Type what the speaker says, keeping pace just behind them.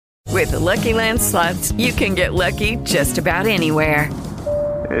With the Lucky Land Slots, you can get lucky just about anywhere.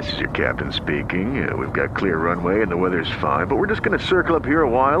 This is your captain speaking. We've got clear runway and the weather's fine, but we're just going to circle up here a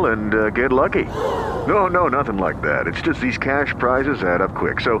while and get lucky. No, nothing like that. It's just these cash prizes add up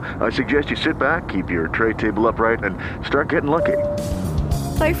quick. So I suggest you sit back, keep your tray table upright, and start getting lucky.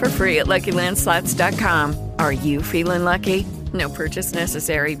 Play for free at LuckyLandSlots.com. Are you feeling lucky? No purchase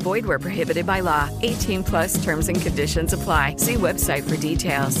necessary. Void where prohibited by law. 18 plus terms and conditions apply. See website for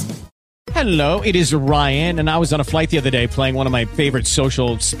details. Hello, it is Ryan, and I was on a flight the other day playing one of my favorite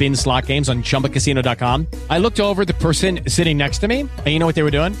social spin slot games on ChumbaCasino.com. I looked over at the person sitting next to me, and you know what they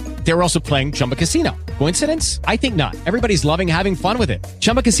were doing? They were also playing Chumba Casino. Coincidence? I think not. Everybody's loving having fun with it.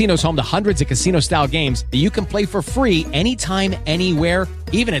 Chumba Casino is home to hundreds of casino-style games that you can play for free anytime, anywhere,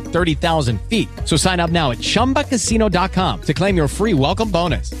 even at 30,000 feet. So sign up now at ChumbaCasino.com to claim your free welcome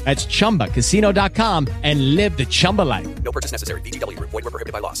bonus. That's ChumbaCasino.com and live the Chumba life. No purchase necessary. VGW. Void where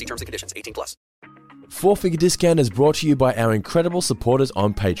prohibited by law. See terms and conditions. 18 plus. Four Figure Discount is brought to you by our incredible supporters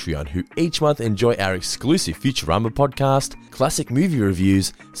on Patreon, who each month enjoy our exclusive Futurama podcast, classic movie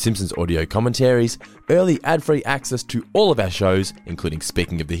reviews, Simpsons audio commentaries, early ad-free access to all of our shows, including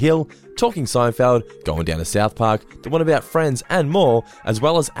Speaking of the Hill, Talking Seinfeld, Going Down to South Park, The One About Friends, and more, as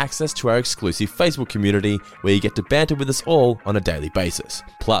well as access to our exclusive Facebook community, where you get to banter with us all on a daily basis.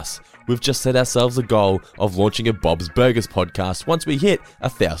 Plus, we've just set ourselves a goal of launching a Bob's Burgers podcast once we hit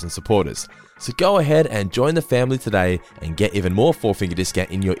 1,000 supporters. So go ahead and join the family today and get even more Four Finger Discount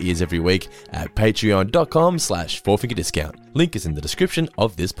in your ears every week at patreon.com/fourfingerdiscount. Link is in the description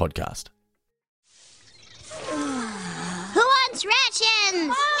of this podcast. Who wants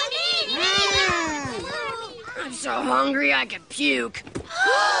rations? I'm so hungry I could puke.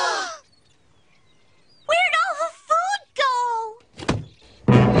 Where'd all the food go?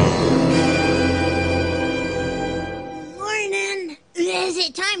 Morning. Is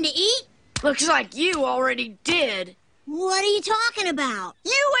it time to eat? Looks like you already did. What are you talking about?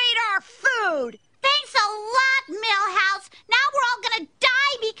 You ate our food! Thanks a lot, Millhouse. Now we're all gonna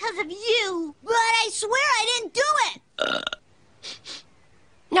die because of you. But I swear I didn't do it.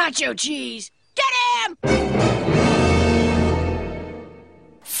 Nacho cheese. Get him!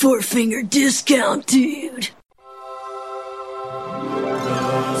 Four Finger Discount, dude.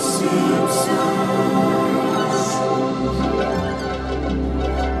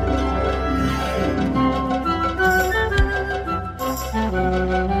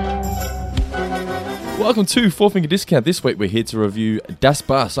 Welcome to Four Finger Discount. This week we're here to review Das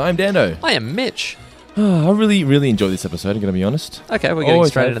Bus. I'm Dando. I am Mitch. I really enjoyed this episode, I'm going to be honest. Okay, we're getting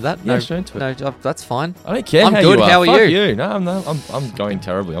straight into that. No, straight into it. No, that's fine. I don't care I'm how good. you are. How are Fuck you? No, I'm going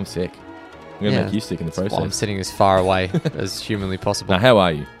terribly. I'm sick. I'm going to make you sick in the process. Well, I'm sitting as far away as humanly possible. Now, how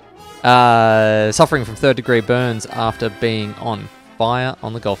are you? Suffering from third-degree burns after being on fire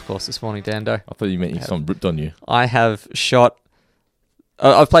on the golf course this morning, Dando. I thought you meant someone ripped on you. I have shot...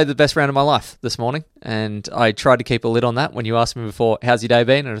 I've played the best round of my life this morning, and I tried to keep a lid on that when you asked me before, how's your day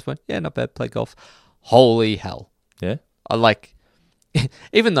been? And I just went, yeah, not bad, played golf. Holy hell. Yeah?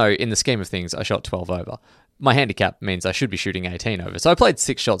 Even though in the scheme of things I shot 12 over, my handicap means I should be shooting 18 over. So I played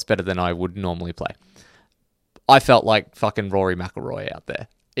 6 shots better than I would normally play. I felt like fucking Rory McIlroy out there.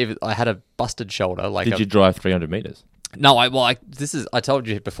 If I had a busted shoulder. Did you drive 300 metres? No, I told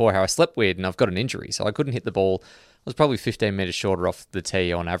you before how I slept weird and I've got an injury, so I couldn't hit the ball. I was probably 15 metres shorter off the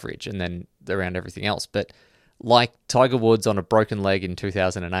tee on average, and then around everything else. But like Tiger Woods on a broken leg in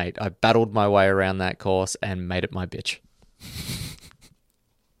 2008, I battled my way around that course and made it my bitch.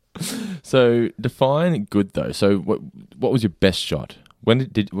 So define good though. So what was your best shot?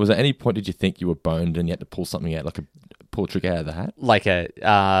 Was at any point did you think you were boned and you had to pull something out, pull a trick out of the hat? Like a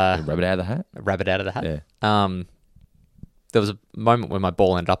rabbit out of the hat? A rabbit out of the hat? Yeah. There was a moment where my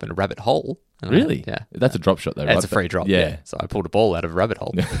ball ended up in a rabbit hole. Really? Yeah. That's a drop shot though, right? It's a free drop, yeah. So I pulled a ball out of a rabbit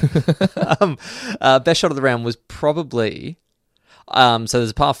hole. Best shot of the round was probably... so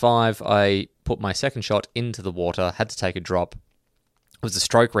there's a par 5. I put my second shot into the water, had to take a drop. It was a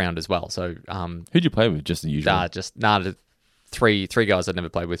stroke round as well. So who'd you play with? Just the usual? Three guys I'd never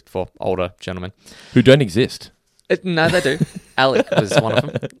played with before, older gentlemen. Who don't exist? No, they do. Alec was one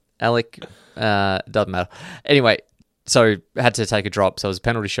of them. Alec, doesn't matter. Anyway, so I had to take a drop. So it was a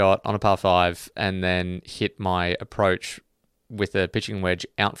penalty shot on a par 5 and then hit my approach with a pitching wedge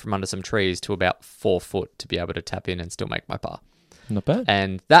out from under some trees to about 4 foot to be able to tap in and still make my par. Not bad.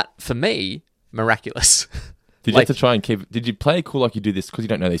 And that, for me, miraculous. Did you have to try and keep... Did you play it cool like you do this because you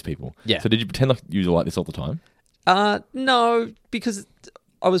don't know these people? Yeah. So did you pretend like you were like this all the time? No, because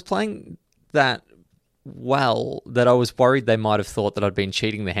I was playing that well that I was worried they might have thought that I'd been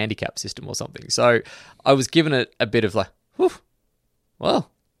cheating the handicap system or something. So I was giving it a bit of like, whew,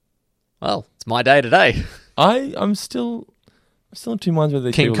 well, Well, it's my day today. I'm still in two minds whether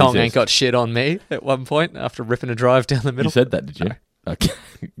these King people Kong ain't exist. got shit on me at one point after ripping a drive down the middle. You said that, did you? Okay,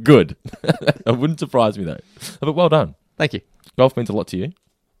 good. It wouldn't surprise me though. But well done. Thank you. Golf means a lot to you.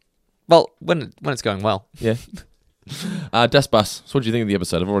 Well, when it's going well. Yeah. Das Bus. So what do you think of the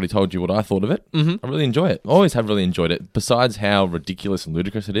episode? I've already told you what I thought of it. I really enjoy it. Always have really enjoyed it. Besides how ridiculous and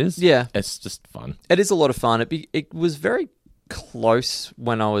ludicrous it is. Yeah. It's just fun. It is a lot of fun. It was very close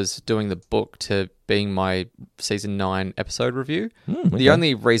when I was doing the book to being my season 9 episode review. Okay. The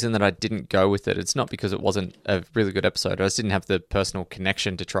only reason that I didn't go with it, it's not because it wasn't a really good episode. I just didn't have the personal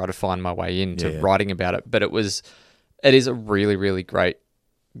connection to try to find my way into writing about it. But it is a really, really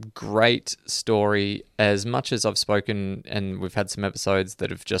great story. As much as I've spoken, and we've had some episodes that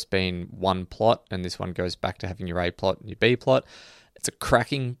have just been one plot, and this one goes back to having your A plot and your B plot. It's a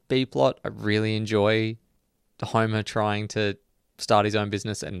cracking B plot. I really enjoy Homer trying to start his own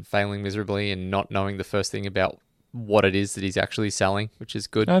business and failing miserably and not knowing the first thing about what it is that he's actually selling, which is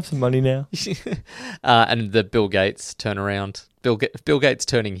good. I have some money now. And the Bill Gates turnaround. Bill Gates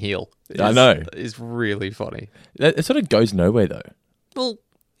turning heel. I know. Is really funny. It sort of goes nowhere though. Well,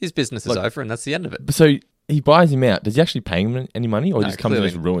 his business is over and that's the end of it. So he buys him out. Does he actually pay him any money, or No, he just comes and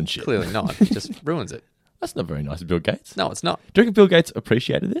clearly- just ruins shit? Clearly not. He just ruins it. That's not very nice of Bill Gates. No, it's not. Do you reckon Bill Gates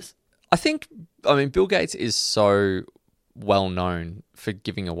appreciated this? I mean, Bill Gates is so well known for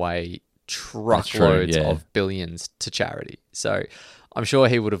giving away truckloads yeah. of billions to charity. So I'm sure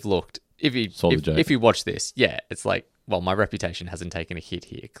he would have looked if he watched this. Yeah, it's like, well, my reputation hasn't taken a hit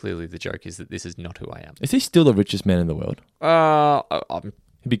here. Clearly, the joke is that this is not who I am. Is he still the richest man in the world?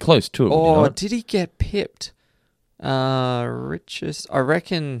 He'd be close to it. would he not? Did he get pipped? Richest? I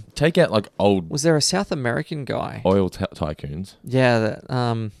reckon. Take out like old Was there a South American guy? oil tycoons. Yeah,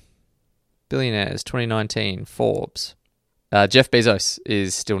 that billionaires 2019 Forbes. Jeff Bezos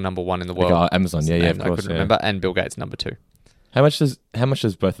is still number 1 in the world. Like, Amazon, yeah, of I course. couldn't Yeah. remember, and Bill Gates number 2. How much does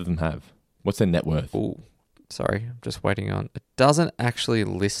both of them have? What's their net worth? Ooh, sorry, I'm just waiting on. It doesn't actually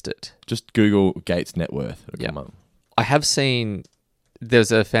list it. Just Google Gates' net worth. It'll come up. I have seen.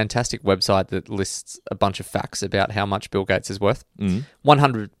 There's a fantastic website that lists a bunch of facts about how much Bill Gates is worth.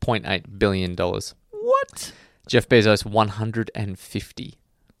 $100.8 billion. What? Jeff Bezos, 150.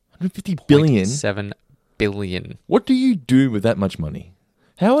 150 billion? 7 billion. What do you do with that much money?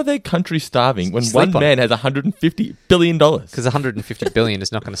 How are their countries starving when Sleep one on man has $150 billion? Because 150 billion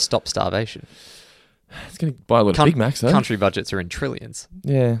is not going to stop starvation. It's going to buy a lot of Big Macs, though. Country budgets are in trillions.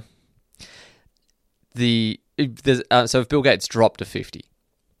 Yeah. So if Bill Gates dropped to 50,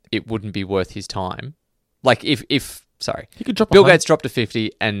 it wouldn't be worth his time. Like if He could drop Bill 100. Gates dropped to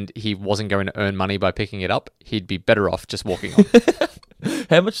 50 and he wasn't going to earn money by picking it up, he'd be better off just walking on.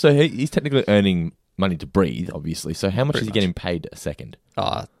 How much? So he's technically earning money to breathe, obviously. So how much Pretty is he getting paid a second?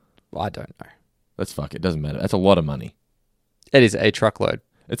 I don't know. Let's fuck it. Doesn't matter. That's a lot of money. It is a truckload.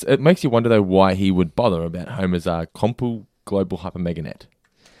 It makes you wonder, though, why he would bother about Homer's Compu Global Hyper Meganet.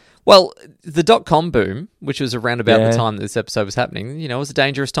 Well, the .com boom, which was around about Yeah. the time that this episode was happening, it was a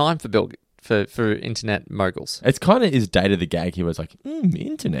dangerous time for internet moguls. It's kind of his data the gag. He was like,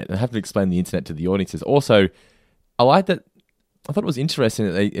 internet. And I have to explain the internet to the audiences. Also, I like that. I thought it was interesting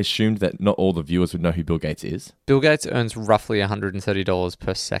that they assumed that not all the viewers would know who Bill Gates is. Bill Gates earns roughly $130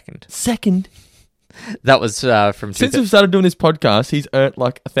 per second. Second? That was from... Since we've started doing this podcast, he's earned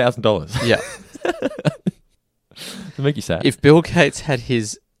like $1,000. Yeah. To make you sad. If Bill Gates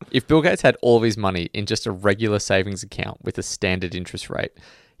had all of his money in just a regular savings account with a standard interest rate,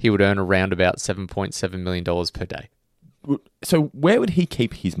 he would earn around about $7.7 million per day. So where would he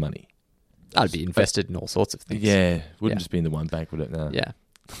keep his money? I'd be invested in all sorts of things. Yeah. Wouldn't Yeah. just be in the one bank, would it? No. Yeah.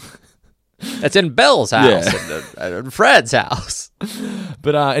 It's in Bill's house and Fred's house.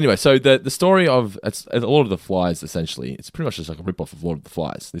 But anyway, so the story of Lord of the Flies, essentially, it's pretty much just like a rip-off of Lord of the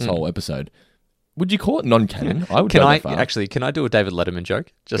Flies, this whole episode. Would you call it non-canon? I would Can go I that far. actually? Can I do a David Letterman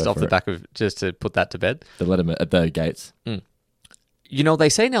joke just Go off for the it. back of just to put that to bed? The Letterman at the Gates. They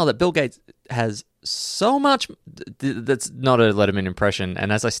say now that Bill Gates has so much. That's not a Letterman impression.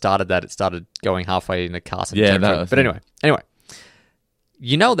 And as I started that, it started going halfway in the Carson. Yeah, joke that joke. was But it.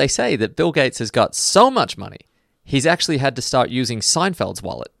 anyway, they say that Bill Gates has got so much money, he's actually had to start using Seinfeld's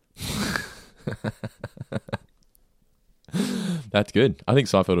wallet. That's good. I think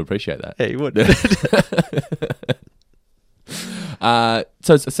Seinfeld would appreciate that. Yeah, he would.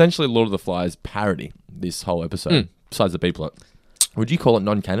 So it's essentially Lord of the Flies parody, this whole episode, besides the B-plot. Would you call it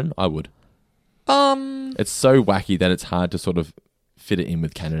non-canon? I would. It's so wacky that it's hard to sort of fit it in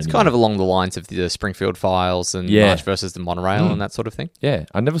with canon. It's kind of along the lines of the Springfield Files and March versus the Monorail and that sort of thing. Yeah,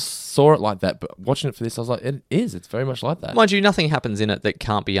 I never saw it like that, but watching it for this, I was like, it is. It's very much like that. Mind you, nothing happens in it that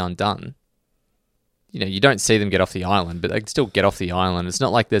can't be undone. You know, you don't see them get off the island, but they can still get off the island. It's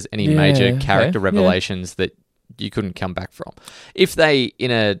not like there's any major character revelations that you couldn't come back from. If they,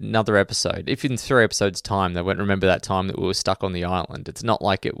 in another episode, if in 3 episodes' time, they won't remember that time that we were stuck on the island, it's not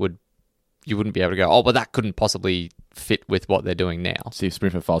like you wouldn't be able to go, oh, but that couldn't possibly fit with what they're doing now. See if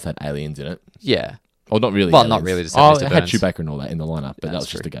Springfield Files had aliens in it. Yeah. Or not really. Well, aliens. not really. Just it Mr. had Burns. Chewbacca and all that in the lineup, but that That's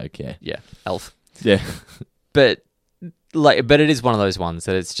was just true. a joke, yeah. Yeah, Elf. Yeah. But it is one of those ones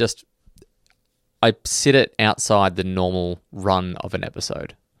that it's just, I sit it outside the normal run of an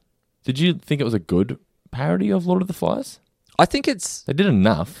episode. Did you think it was a good parody of Lord of the Flies? I think it's They did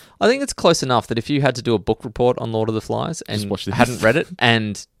enough. I think it's close enough that if you had to do a book report on Lord of the Flies and watch this. hadn't read it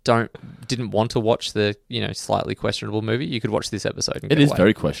and didn't want to watch the slightly questionable movie, you could watch this episode. And It get is away.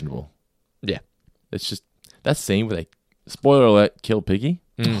 very questionable. Yeah. It's just that scene where they, spoiler alert, kill Piggy.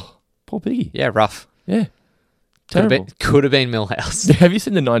 Poor Piggy. Yeah, rough. Yeah. Terrible. Could have been Millhouse. Have you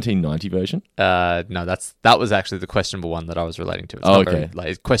seen the 1990 version? No, that was actually the questionable one that I was relating to. It's Oh, not okay.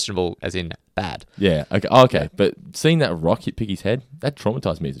 it's questionable as in bad. Yeah. Okay. Oh, okay. But seeing that rock hit Piggy's head, that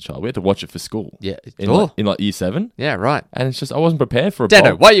traumatized me as a child. We had to watch it for school. Yeah. In like year 7. Yeah, right. And it's just, I wasn't prepared for a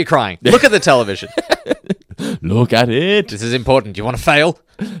Dano, bomb. why are you crying? Look at the television. Look at it. This is important. Do you want to fail?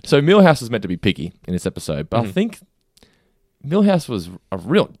 So Millhouse was meant to be Piggy in this episode, but I think Millhouse was a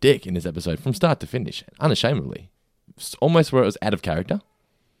real dick in this episode from start to finish, unashamedly. Almost where it was out of character.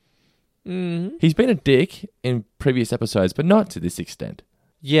 He's been a dick in previous episodes, but not to this extent.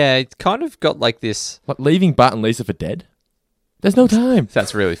 Yeah, it's kind of got like this. Like leaving Bart and Lisa for dead. There's no time.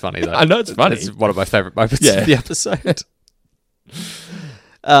 That's really funny, though. I know it's funny. It's one of my favourite moments Yeah. of the episode.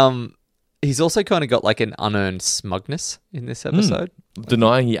 He's also kind of got like an unearned smugness in this episode.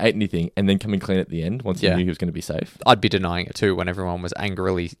 Denying he ate anything and then coming clean at the end once he Yeah. knew he was going to be safe. I'd be denying it too when everyone was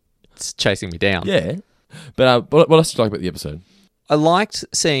angrily chasing me down. Yeah. But what else did you like about the episode? I liked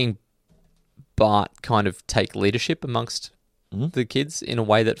seeing Bart kind of take leadership amongst the kids in a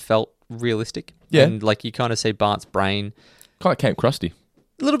way that felt realistic. Yeah. And like you kind of see Bart's brain Kind of Camp Krusty.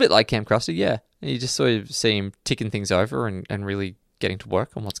 a little bit like Camp Krusty, yeah. And you just sort of see him ticking things over and really getting to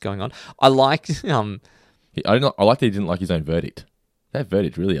work on what's going on. I liked I like that he didn't like his own verdict. That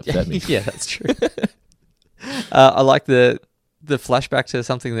verdict really upset me. yeah, that's true. I like the flashback to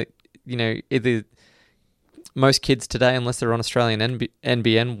something that, either most kids today, unless they're on Australian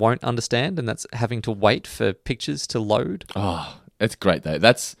NBN, won't understand, and that's having to wait for pictures to load. Oh, it's great though.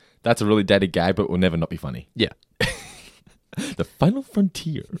 That's a really dated gag, but will never not be funny. Yeah. The final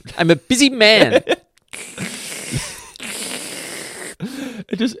frontier. I'm a busy man.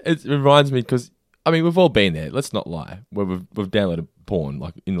 It reminds me because we've all been there. Let's not lie. Where we've downloaded porn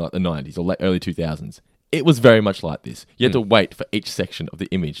like in like the 90s or early 2000s. It was very much like this. You had to wait for each section of the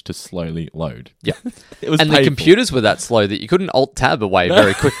image to slowly load. Yeah. It was And painful. the computers were that slow that you couldn't alt-tab away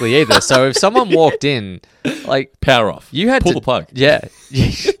very quickly either. So if someone walked in, like... Power off. You had Pull to... the plug. Yeah.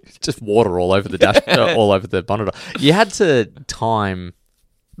 Just water all over the dash, all over the monitor. You had to time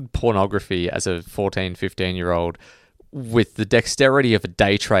pornography as a 14, 15-year-old with the dexterity of a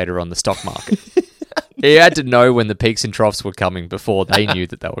day trader on the stock market. You had to know when the peaks and troughs were coming before they knew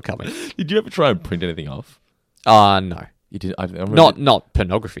that they were coming. Did you ever try and print anything off? No. You did. I remember, Not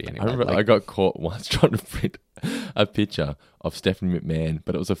pornography anyway. I remember I got caught once trying to print a picture of Stephanie McMahon,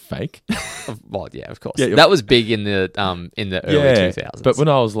 but it was a fake. Well, yeah, of course. Yeah, that was big in the early 2000s. But when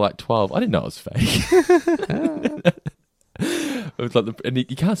I was like 12, I didn't know it was fake. It was like, and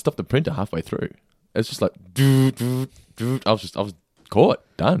you can't stop the printer halfway through. It's just like, doo, doo, doo. I was caught,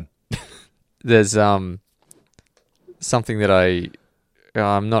 done. There's something that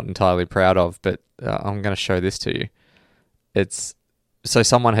I'm not entirely proud of, but I'm going to show this to you. It's so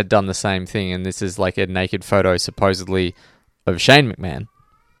someone had done the same thing, and this is like a naked photo supposedly of Shane McMahon.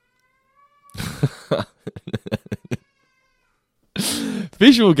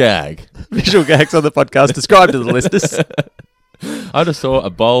 Visual gag. Visual gags on the podcast. Describe to the listeners. I just saw a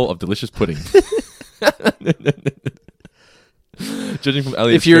bowl of delicious pudding. Judging from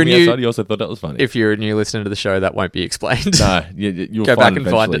Elliot screaming outside, he also thought that was funny. If you're a new listener to the show, that won't be explained. No, you'll Go find back and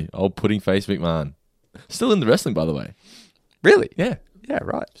eventually. find it. Old pudding face McMahon. Still in the wrestling, by the way. Really? Yeah. Yeah,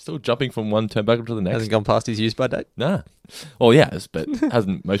 right. Still jumping from one turnbuckle to the next. Hasn't gone past his use by date. Nah. Well, yes, but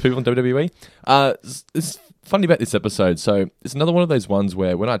hasn't most people in WWE. It's funny about this episode. So it's another one of those ones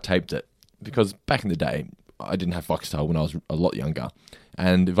where when I taped it, because back in the day, I didn't have Foxtel when I was a lot younger.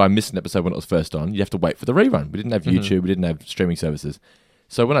 And if I missed an episode when it was first on, you have to wait for the rerun. We didn't have YouTube. We didn't have streaming services.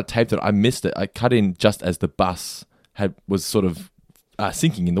 So when I taped it, I missed it. I cut in just as the bus was sort of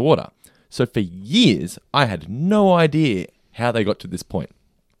sinking in the water. So for years, I had no idea how they got to this point.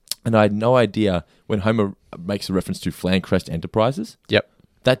 And I had no idea when Homer makes a reference to Flancrest Enterprises. Yep.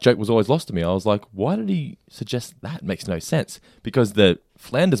 That joke was always lost to me. I was like, why did he suggest that? It makes no sense. Because the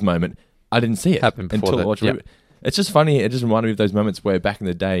Flanders moment, I didn't see it Happened before until I that, watched yep. it. It's just funny. It just reminded me of those moments where back in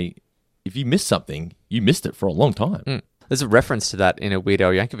the day, if you missed something, you missed it for a long time. There's a reference to that in a Weird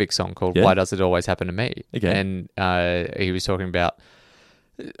Al Yankovic song called Yeah? Why Does It Always Happen to Me? Okay. And he was talking about,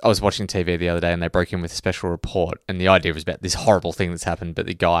 I was watching TV the other day and they broke in with a special report and the idea was about this horrible thing that's happened, but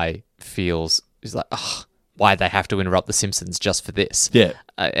the guy he's like, ugh, why'd they have to interrupt The Simpsons just for this? Yeah.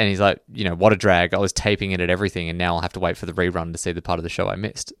 And he's like, what a drag. I was taping it at everything and now I'll have to wait for the rerun to see the part of the show I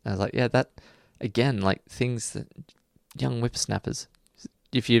missed. And I was like, yeah, that, again, like things that young whippersnappers,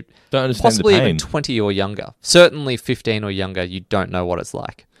 if you Don't understand possibly the pain. even 20 or younger, certainly 15 or younger, you don't know what it's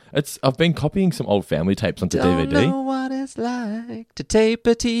like. I've been copying some old family tapes onto Don't DVD. know what it's like to tape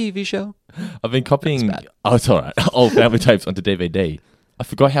a TV show. I've been copying. That's bad. Oh, it's all right. Old family tapes onto DVD. I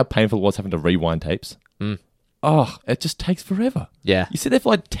forgot how painful it was having to rewind tapes. Oh, it just takes forever. Yeah. You sit there for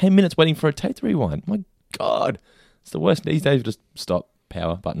like 10 minutes waiting for a tape to rewind. My God. It's the worst. These days, just stop,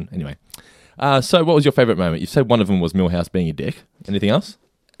 power, button. Anyway. So what was your favourite moment? You said one of them was Milhouse being a dick. Anything else?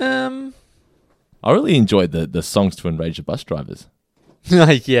 I really enjoyed the songs to enrage the bus drivers.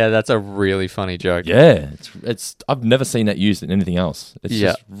 Yeah, that's a really funny joke. Yeah. It's I've never seen that used in anything else. It's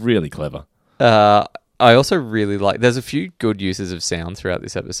just really clever. I also really like, there's a few good uses of sound throughout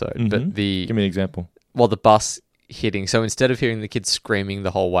this episode, but Give me an example. the bus hitting, so instead of hearing the kids screaming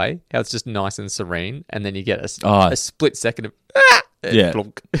the whole way, how it's just nice and serene, and then you get a split second of Yeah.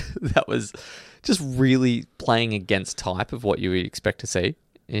 plonk. That was just really playing against type of what you would expect to see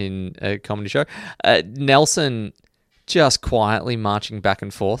in a comedy show. Nelson just quietly marching back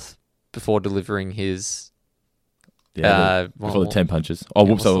and forth before delivering his before the 10 punches. Oh,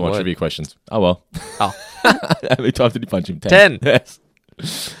 whoops, what's I the want word? trivia questions. Oh, well. Oh. How many times did he punch him? 10. Yes.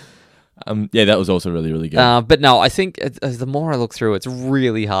 Yeah, that was also really, really good. But no, I think the more I look through, it's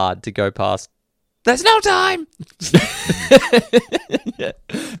really hard to go past. There's no time. Yeah.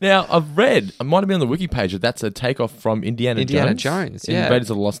 Now, I've read, I might have been on the wiki page, that that's a takeoff from Indiana Jones, in yeah. Raiders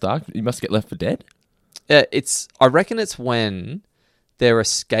of the Lost Ark. You must get left for dead. I reckon it's when they're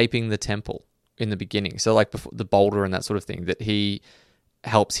escaping the temple in the beginning. So like before the boulder and that sort of thing, that he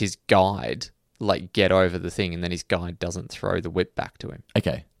helps his guide like get over the thing, and then his guide doesn't throw the whip back to him.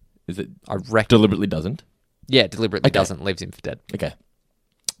 Okay. Is it I reckon deliberately doesn't? Yeah, deliberately Okay. doesn't, leaves him for dead. Okay.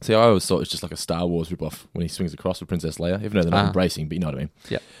 See, I always thought it was just like a Star Wars ripoff when he swings across with Princess Leia, even though they're not embracing, but you know what I mean.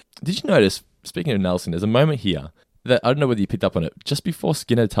 Yeah. Did you notice, speaking of Nelson, there's a moment here that I don't know whether you picked up on it, just before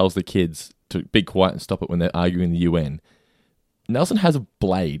Skinner tells the kids to be quiet and stop it when they're arguing in the UN, Nelson has a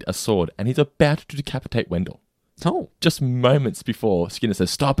blade, a sword, and he's about to decapitate Wendell. Oh. Just moments before Skinner says,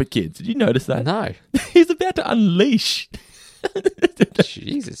 "Stop it, kids." Did you notice that? No. He's about to unleash.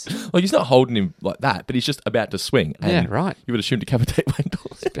 Jesus. Like, he's not holding him like that, but he's just about to swing. And Yeah, right. You would assume decapitate Wendell.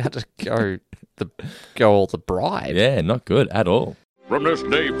 It's about to go all the bride. Yeah, not good at all. From this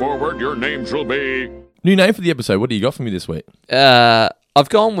day forward, your name shall be... New name for the episode. What do you got for me this week? I've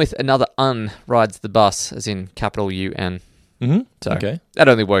gone with another rides the bus, as in capital UN. Mm-hmm. So Okay. that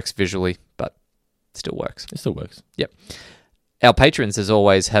only works visually, but still works. It still works. Yep. Our patrons, as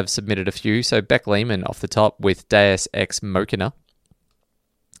always, have submitted a few. So Beck Lehman off the top with Deus Ex Machina.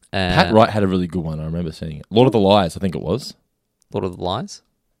 Pat Wright had a really good one. I remember seeing it. Lord of the Lies, I think it was. Lord of the Lies.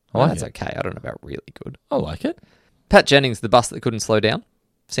 I like That's it. okay. I don't know about really good. I like it. Pat Jennings, The Bus That Couldn't Slow Down,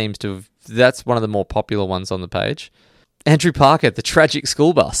 seems to have... That's one of the more popular ones on the page. Andrew Parker, The Tragic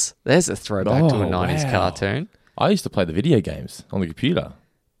School Bus. There's a throwback to a 90s wow. cartoon. I used to play the video games on the computer.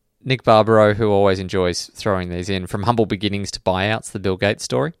 Nick Barbaro, who always enjoys throwing these in, From Humble Beginnings to Buyouts, the Bill Gates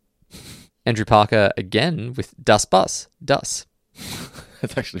story. Andrew Parker, again, with Das Bus. Das.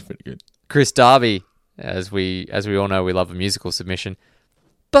 That's actually pretty good. Chris Darby, as we all know, we love a musical submission.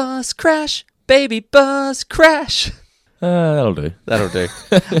 Bus crash, baby, bus crash. That'll do. That'll do.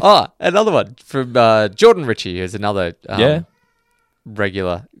 Another one from Jordan Ritchie, who's another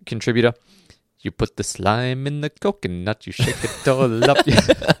regular contributor. You put the slime in the coconut, you shake it all up.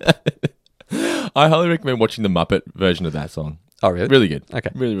 I highly recommend watching the Muppet version of that song. Oh, really? Really good. Okay.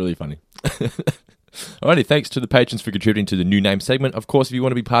 Really, really funny. Alrighty, thanks to the patrons for contributing to the new name segment. Of course, if you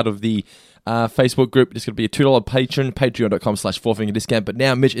want to be part of the Facebook group, it's going to be a $2 patron, patreon.com/fourfingerdiscount. But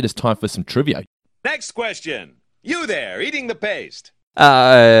now, Mitch, it is time for some trivia. Next question. You there, eating the paste.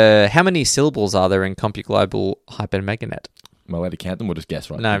 How many syllables are there in CompuGlobal Hypermeganet? Am I allowed to count them or just guess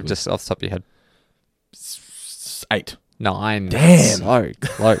right? No, quickly? just off the top of your head. 8. 9. Damn. So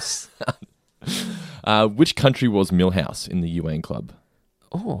close. Which country was Milhouse in the UN club?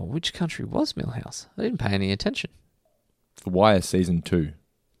 Oh, which country was Millhouse? I didn't pay any attention. The Wire season 2.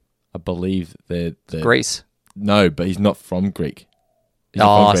 I believe they're Greece. No, but he's not from Greek. He's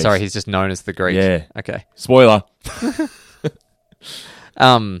not from Greece. Sorry, he's just known as the Greek. Yeah. Okay. Spoiler.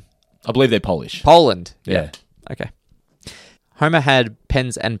 I believe they're Polish. Poland. Yeah. Okay. Homer had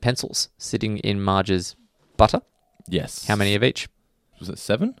pens and pencils sitting in Marge's butter. Yes. How many of each? Was it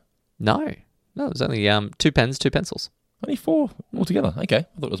 7? No, it was only 2 pens, 2 pencils. Only 4 altogether. Okay.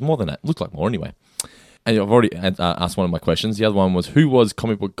 I thought it was more than that. Looked like more anyway. And I've already asked one of my questions. The other one was, who was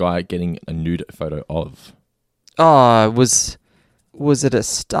comic book guy getting a nude photo of? Oh, was it a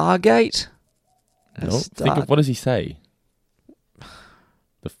Stargate? No. Think of, what does he say?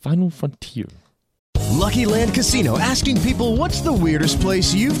 The Final Frontier. Lucky Land Casino, asking people, what's the weirdest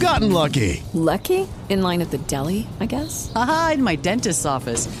place you've gotten lucky? Lucky? In line at the deli, I guess? Aha, in my dentist's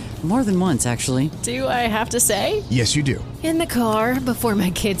office. More than once, actually. Do I have to say? Yes, you do. In the car before my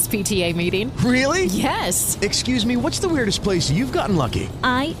kids' PTA meeting. Really? Yes. Excuse me, what's the weirdest place you've gotten lucky?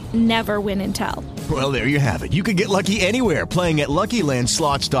 I never win and tell. Well, there you have it. You can get lucky anywhere, playing at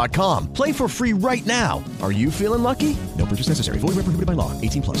LuckyLandSlots.com. Play for free right now. Are you feeling lucky? No purchase necessary. Void where prohibited by law.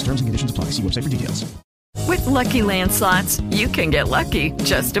 18 plus. Terms and conditions apply. See website for details. With Lucky Land Slots, you can get lucky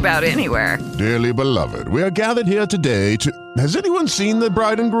just about anywhere. Dearly beloved, we are gathered here today to... Has anyone seen the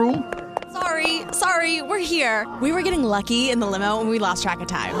bride and groom? Sorry, we're here. We were getting lucky in the limo and we lost track of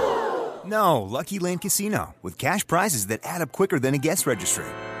time. No, Lucky Land Casino, with cash prizes that add up quicker than a guest registry.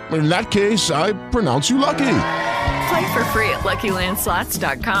 In that case, I pronounce you lucky. Play for free at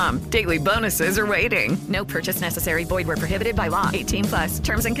LuckyLandSlots.com. Daily bonuses are waiting. No purchase necessary. Void where prohibited by law. 18 plus.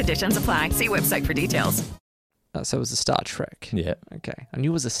 Terms and conditions apply. See website for details. So it was a Star Trek. Yeah. Okay. I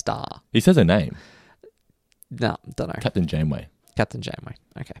knew it was a star. He says her name. No, don't know. Captain Janeway. Captain Janeway.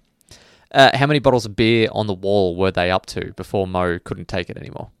 Okay. How many bottles of beer on the wall were they up to before Mo couldn't take it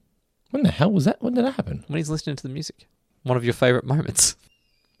anymore? When the hell was that? When did that happen? When he's listening to the music. One of your favourite moments.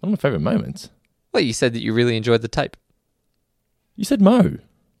 One of my favourite moments? Well, you said that you really enjoyed the tape. You said Mo.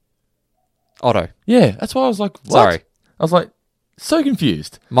 Otto. Yeah, that's why I was like, what? Sorry. I was like, so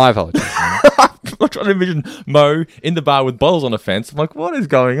confused. My apologies. I'm trying to envision Mo in the bar with bottles on a fence. I'm like, what is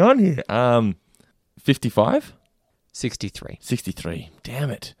going on here? 55? 63. 63. Damn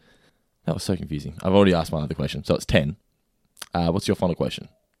it. That was so confusing. I've already asked my other question, so it's 10. What's your final question?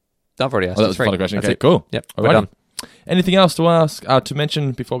 I've already asked. That was the final question. That's Okay, it. cool. Yep, All we're right. done. Anything else to ask, to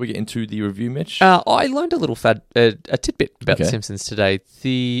mention before we get into the review, Mitch? I learned a little a tidbit about Okay. The Simpsons today.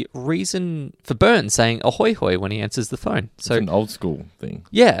 The reason for Burns saying ahoy hoy when he answers the phone. So it's an old school thing.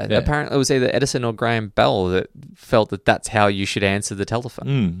 Yeah, apparently it was either Edison or Graham Bell that felt that that's how you should answer the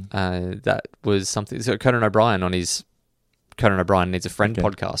telephone. That was something. So Conan O'Brien on his Conan O'Brien Needs a Friend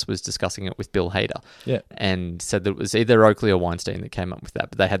podcast was discussing it with Bill Hader. Yeah. And said that it was either Oakley or Weinstein that came up with that,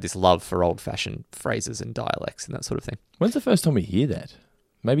 but they had this love for old-fashioned phrases and dialects and that sort of thing. When's the first time we hear that?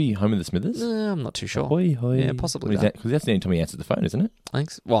 Maybe Home of the Smithers? I'm not too sure. Ahoy, hoy. Yeah, possibly that. Because that's the only time he answered the phone, isn't it? I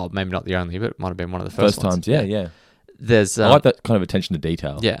think so. Well, maybe not the only, but it might have been one of the first ones. times, yeah. There's I like that kind of attention to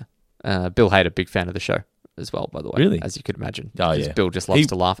detail. Yeah. Bill Hader, big fan of the show as well, by the way. Really? As you could imagine. Oh, Because yeah. Bill just loves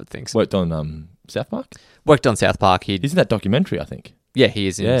to laugh at things. Worked on South Park? Worked on South Park. Isn't that documentary, I think? Yeah, he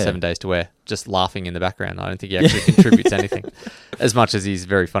is in 7 Days to Wear, just laughing in the background. I don't think he actually contributes anything, as much as he's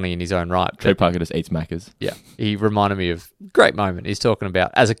very funny in his own right. Trey Parker just eats Maccas. Yeah, he reminded me of great moment. He's talking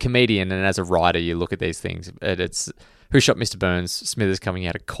about, as a comedian and as a writer, you look at these things, and it's Who Shot Mr. Burns? Smithers coming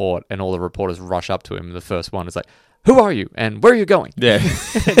out of court, and all the reporters rush up to him. And the first one is like, "Who are you? And where are you going?" Yeah.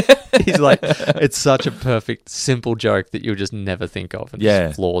 He's like, it's such a perfect, simple joke that you'll just never think of, and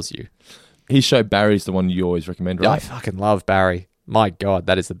just floors you. His show Barry's the one you always recommend, right? I fucking love Barry. My God,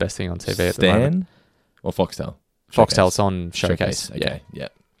 that is the best thing on TV at the moment. Or Foxtel? Foxtel's on Showcase. Okay, yeah.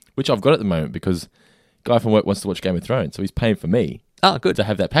 Which I've got at the moment because guy from work wants to watch Game of Thrones, so he's paying for me good to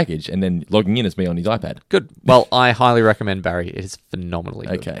have that package and then logging in as me on his iPad. Good. Well, I highly recommend Barry. It is phenomenally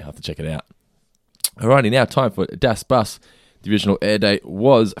good. Okay, I'll have to check it out. Alrighty, now time for Das Bus. The original air date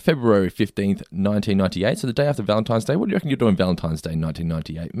was February 15th, 1998, so the day after Valentine's Day. What do you reckon you're doing Valentine's Day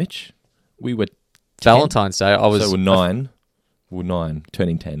 1998, Mitch? We were 10. Valentine's Day, I was... So we're 9. We're 9,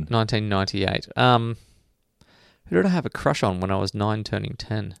 turning 10. 1998. Who did I have a crush on when I was 9 turning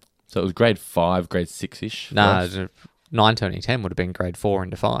 10? So it was grade 5, grade 6-ish? Nah, 9 turning 10 would have been grade 4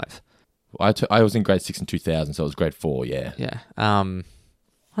 into 5. I was in grade 6 in 2000, so it was grade 4, yeah. Yeah. I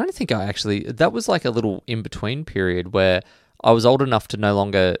don't think I actually... That was like a little in-between period where I was old enough to no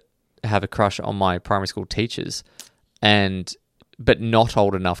longer have a crush on my primary school teachers, but not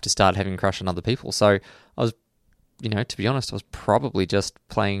old enough to start having a crush on other people. So I was, to be honest, I was probably just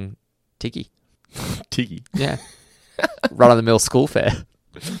playing Tiggy. Tiggy? Yeah. Run-of-the-mill school fair.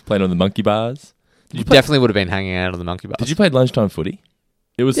 Playing on the monkey bars. You definitely would have been hanging out on the monkey bars. Did you play lunchtime footy?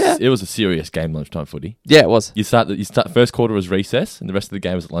 It was a serious game, lunchtime footy. Yeah, it was. You start first quarter was recess, and the rest of the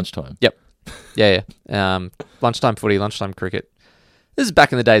game was at lunchtime. Yep. Yeah. Lunchtime footy, lunchtime cricket. This is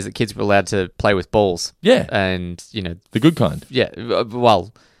back in the days that kids were allowed to play with balls. Yeah. And, you know... The good kind. Yeah.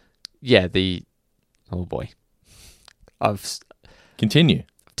 Well, yeah, oh boy. Continue.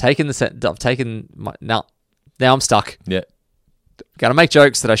 Now I'm stuck. Yeah. Gotta make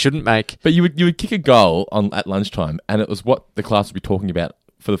jokes that I shouldn't make. But you would kick a goal at lunchtime, and it was what the class would be talking about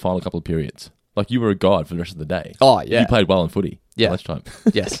for the final couple of periods. Like, you were a god for the rest of the day. Oh, yeah. You played well in footy. Yeah. Lunchtime.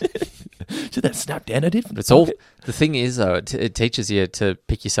 Yes. So that snap down I did. It's all. The thing is, though, it teaches you to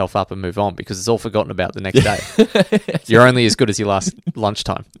pick yourself up and move on because it's all forgotten about the next day. You're only as good as your last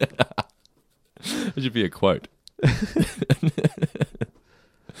lunchtime. That should be a quote.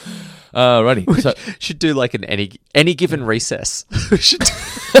 Righty. So should do like an any given recess. We should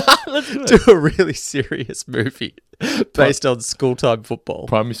do a really serious movie based on school time football.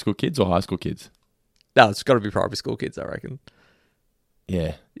 Primary school kids or high school kids? No, it's got to be primary school kids, I reckon.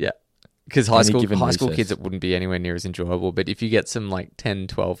 Yeah. Yeah. Because high school recess. kids, it wouldn't be anywhere near as enjoyable. But if you get some like 10,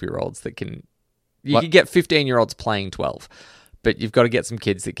 12-year-olds that can... You could get 15-year-olds playing 12. But you've got to get some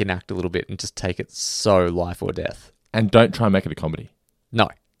kids that can act a little bit and just take it so life or death. And don't try and make it a comedy. No,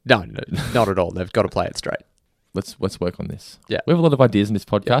 not at all. They've got to play it straight. Let's work on this. Yeah. We have a lot of ideas in this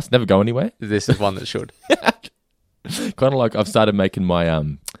podcast. Never go anywhere. This is one that should. Kind of like I've started making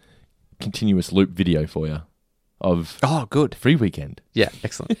my continuous loop video for you of good free weekend. Yeah,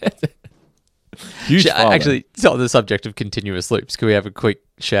 excellent. Huge file, actually, on the subject of continuous loops, can we have a quick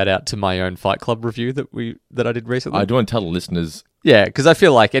shout out to my own Fight Club review that I did recently? I do want to tell the listeners. Yeah, because I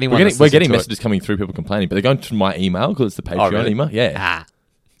feel like anyone we're getting messages coming through, people complaining, but they're going to my email because it's the Patreon really? email. Yeah.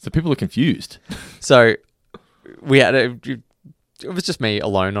 So people are confused. So we had it was just me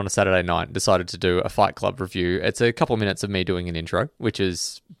alone on a Saturday night and decided to do a Fight Club review. It's a couple of minutes of me doing an intro, which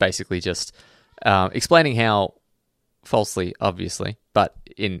is basically just explaining how, falsely, obviously, but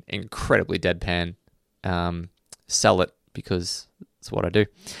in incredibly deadpan, sell it because it's what I do.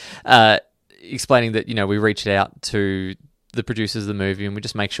 Explaining that, we reached out to the producers of the movie and we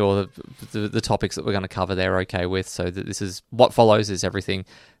just make sure that the topics that we're going to cover they're okay with, so that this is what follows is everything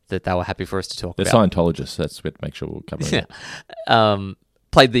that they were happy for us to talk about. They're Scientologists, that's what make sure we'll cover it. Yeah.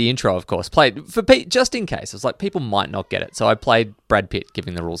 Played the intro, of course. Played for Pete, just in case. It's like people might not get it. So I played Brad Pitt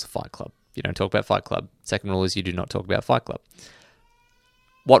giving the rules of Fight Club. You don't talk about Fight Club. Second rule is you do not talk about Fight Club.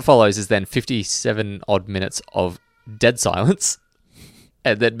 What follows is then 57 odd minutes of dead silence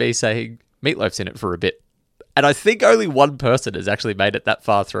and then me saying Meatloaf's in it for a bit. And I think only one person has actually made it that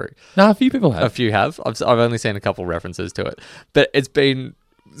far through. No, a few people have. A few have. I've only seen a couple references to it. But it's been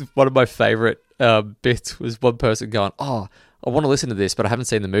one of my favourite bits was one person going, I want to listen to this, but I haven't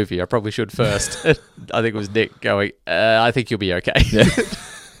seen the movie. I probably should first. I think it was Nick going, I think you'll be okay.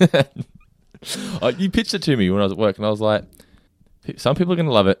 Yeah. You pitched it to me when I was at work, and I was like, some people are going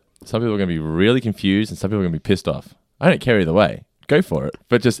to love it, some people are going to be really confused, and some people are going to be pissed off. I don't care either way. Go for it.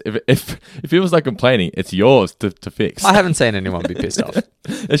 But just if it was like complaining, it's yours to fix. I haven't seen anyone be pissed off.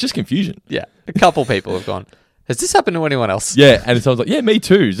 It's just confusion. Yeah. A couple people have gone, has this happened to anyone else? Yeah, and someone's like, yeah, me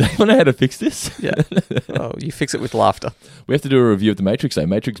too. Does anyone know how to fix this? Yeah. Oh, you fix it with laughter. We have to do a review of The Matrix, though.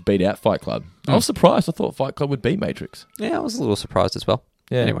 Matrix beat out Fight Club. I was surprised. I thought Fight Club would beat Matrix. Yeah, I was a little surprised as well.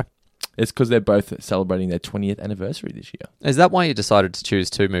 Yeah. Anyway. It's because they're both celebrating their 20th anniversary this year. Is that why you decided to choose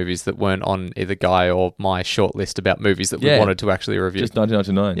two movies that weren't on either Guy or my short list about movies that we wanted to actually review? Just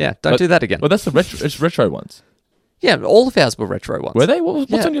 1999. Yeah, don't do that again. Well, that's it's retro ones. Yeah, all of ours were retro ones. Were they?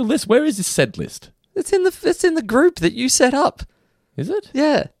 What's on your list? Where is this said list? It's in the group that you set up. Is it?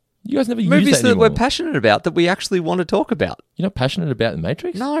 Yeah. You guys never use movies that we're passionate about that we actually want to talk about. You're not passionate about The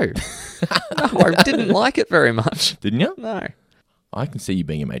Matrix? No. No, I didn't like it very much. Didn't you? No. I can see you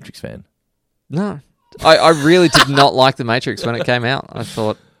being a Matrix fan. No. I really did not like The Matrix when it came out. I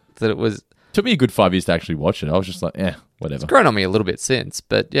thought that it was... Took me a good 5 years to actually watch it. I was just like, whatever. It's grown on me a little bit since,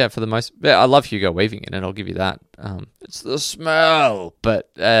 but yeah, for the most... Yeah, I love Hugo Weaving in it, I'll give you that. It's the smell!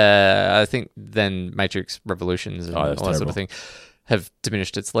 But I think then Matrix Revolutions and all that sort of thing have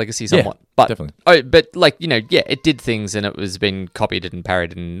diminished its legacy somewhat. Yeah, but, definitely. But like, it did things and it was been copied and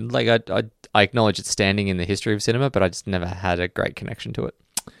parodied and like I acknowledge its standing in the history of cinema, but I just never had a great connection to it.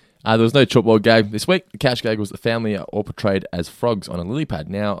 There was no chalkboard gag this week. The couch gag was the family are all portrayed as frogs on a lily pad.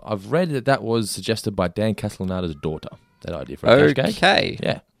 Now, I've read that was suggested by Dan Castellaneta's daughter, that idea for a couch gag. Okay.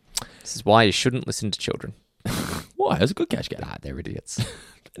 Yeah. This is why you shouldn't listen to children. Why? It's a good couch gag. Nah, they're idiots.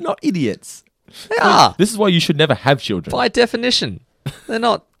 They're not idiots. They are. This is why you should never have children. By definition. They're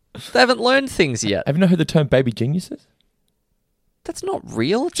not. They haven't learned things yet. Have you not heard the term baby geniuses? That's not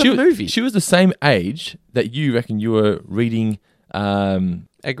real. It's a movie. She was the same age that you reckon you were reading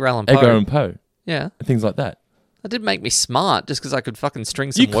Edgar Allan Poe. Yeah. And things like that. That did make me smart just because I could fucking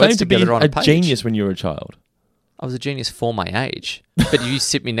string some You words claimed to be together on a a page. genius when you were a child. I was a genius for my age. But you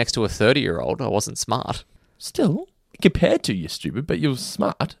sit me next to a 30-year-old, I wasn't smart. Still, compared to you, stupid, but you're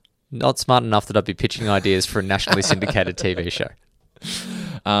smart. Not smart enough that I'd be pitching ideas for a nationally syndicated TV show.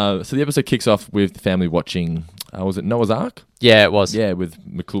 So the episode kicks off with the family watching, was it Noah's Ark? Yeah, it was. Yeah, with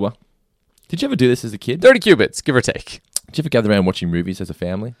McClure. Did you ever do this as a kid? 30 cubits, give or take. Did you ever gather around watching movies as a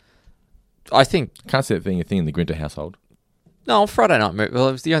family? I think... Can't see it being a thing in the Grinter household. No, Friday night movie. Well,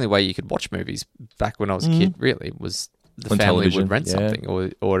 it was the only way you could watch movies back when I was a kid, really, was the On family television, would rent yeah. something or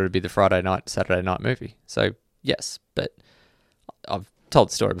it would be the Friday night, Saturday night movie. So, yes, but I've told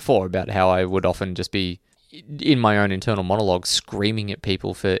the story before about how I would often just be in my own internal monologue screaming at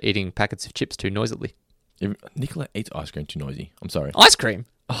people for eating packets of chips too noisily. Nicola eats ice cream too noisy. I'm sorry. Ice cream?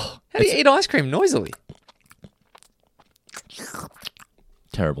 Oh, How do you eat ice cream noisily?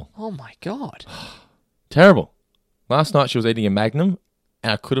 Terrible. Oh my God. Terrible. Last night she was eating a Magnum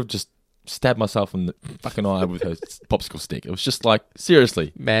and I could have just stabbed myself in the fucking eye with her popsicle stick. It was just like,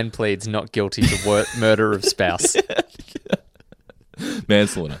 seriously. Man pleads not guilty to murder of spouse.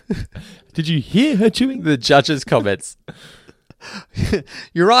 Manslaughter. Did you hear her chewing? The judge's comments.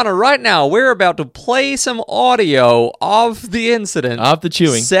 Your Honor, right now we're about to play some audio of the incident. Of the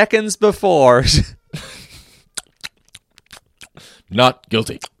chewing. Seconds before. Not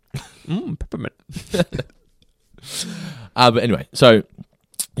guilty. Peppermint. But anyway, so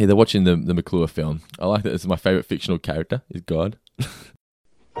yeah, they're watching the McClure film. I like that. This is my favorite fictional character. Is God.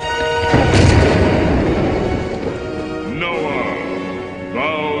 Noah,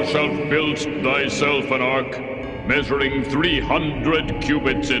 thou shalt build thyself an ark measuring 300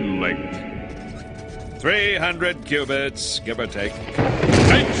 cubits in length. 300 cubits, give or take.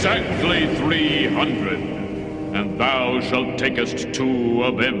 Exactly 300. And thou shalt takest 2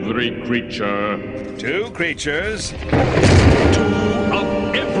 of every creature. 2 creatures? 2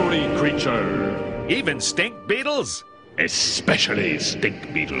 of every creature. Even stink beetles? Especially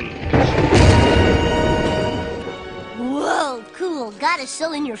stink beetles. Whoa, cool. Got it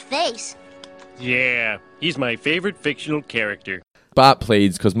so in your face. Yeah, he's my favorite fictional character. Bart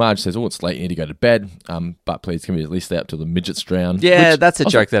pleads because Marge says, "Oh, it's late. You need to go to bed." Bart pleads, "Can we at least stay up till the midgets drown?" Yeah, that's a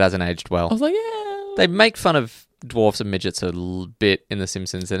joke that hasn't aged well. I was like, yeah. They make fun of dwarfs and midgets a bit in The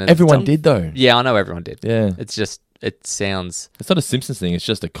Simpsons, and Everyone did though. Yeah, I know everyone did. Yeah, it's just it sounds. It's not a Simpsons thing. It's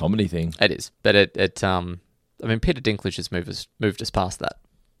just a comedy thing. It is, but I mean, Peter Dinklage has moved us past that.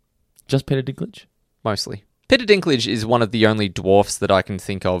 Just Peter Dinklage, mostly. Peter Dinklage is one of the only dwarfs that I can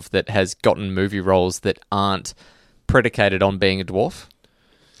think of that has gotten movie roles that aren't predicated on being a dwarf.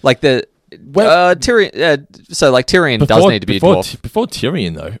 Like Tyrion. So like Tyrion does need to be a dwarf. Before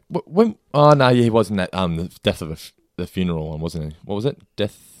Tyrion though, he wasn't that the death of the funeral one, wasn't he? What was it?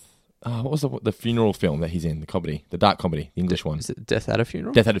 What was the funeral film that he's in? The comedy, the dark comedy, the English one. Is it Death at a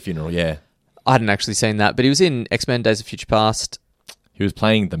Funeral? Death at a Funeral. Yeah. I hadn't actually seen that, but he was in X-Men: Days of Future Past. He was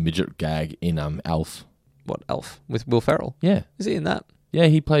playing the midget gag in Alf. What, Alf? With Will Ferrell? Yeah. Is he in that? Yeah,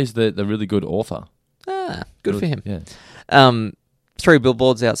 he plays the really good author. Ah, good for him. Yeah. 3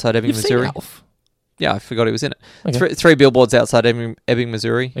 billboards outside Ebbing, Missouri. Seen Alf? Yeah, I forgot he was in it. Okay. 3 billboards outside Ebbing,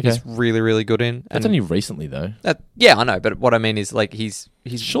 Missouri. Okay. He's really, really good in. That's only recently though. Yeah, I know, but what I mean is like he's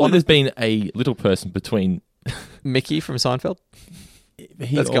surely there's been a little person between Mickey from Seinfeld.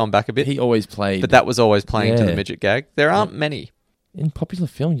 That's gone back a bit. He always played, but that was always playing to the midget gag. There aren't many in popular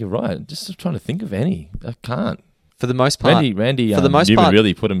film. You're right. Just trying to think of any. I can't. For the most part, Randy for the most Newman part,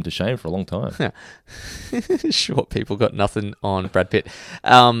 really put him to shame for a long time. Short people got nothing on Brad Pitt.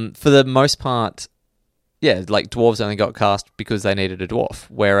 For the most part, yeah, like dwarves only got cast because they needed a dwarf.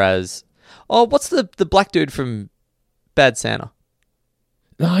 Whereas, what's the black dude from Bad Santa?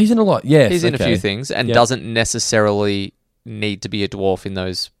 No, he's in a lot. Yes, he's in a few things and doesn't necessarily need to be a dwarf in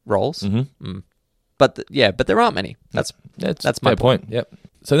those roles. Mm-hmm. But but there aren't many. That's my point. Yep.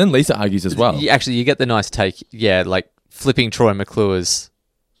 So then Lisa argues as well. Actually, you get the nice take. Yeah, like flipping Troy McClure's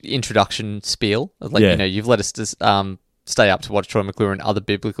introduction spiel. Like, you've let us just, stay up to watch Troy McClure and other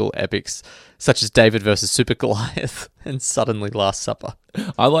biblical epics, such as David versus Super Goliath and suddenly Last Supper.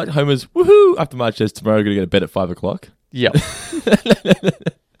 I like Homer's woohoo after Marge says tomorrow we're going to go to bed at 5 o'clock. Yep.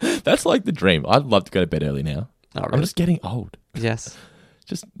 That's like the dream. I'd love to go to bed early now. Oh, really? I'm just getting old. Yes.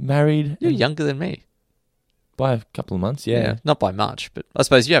 Just married. You're younger than me. By a couple of months, yeah. Not by much, but I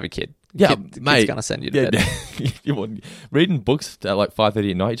suppose you have a kid. Yeah, the mate. kid's going to send you to bed. Reading books at like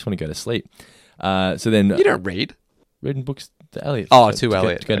 5:30 at night, you just want to go to sleep. So then... You don't read? Reading books to Elliot. Oh, to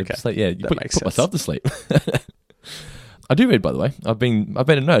Elliot. To go to sleep. Yeah, you put myself to sleep. I do read, by the way. I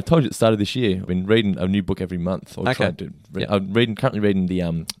told you at the start of this year. I've been reading a new book every month. Or trying to. I'm currently reading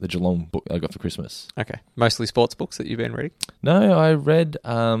the Geelong book I got for Christmas. Okay. Mostly sports books that you've been reading? No, I read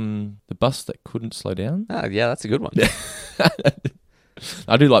The Bus That Couldn't Slow Down. Oh, yeah, that's a good one.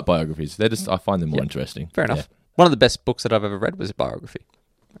 I do like biographies. I find them more interesting. Fair enough. Yeah. One of the best books that I've ever read was a biography.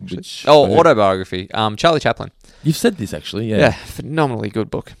 Autobiography. Charlie Chaplin. You've said this, actually, yeah. Yeah, phenomenally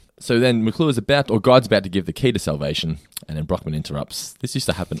good book. So then McClure's God's about to give the key to salvation, and then Brockman interrupts. This used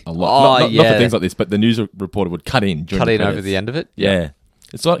to happen a lot. Not for things like this, but the news reporter would cut in over the end of it? Yeah.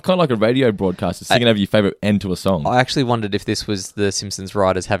 It's kind of like a radio broadcaster singing over your favourite end to a song. I actually wondered if this was the Simpsons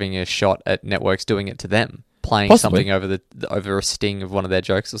writers having a shot at networks doing it to them, playing Possibly. something over a sting of one of their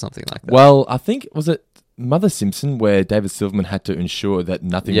jokes or something like that. Well, I think, was it Mother Simpson where David Silverman had to ensure that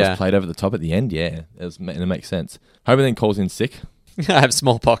nothing was played over the top at the end? Yeah, and it makes sense. Homer then calls in sick. I have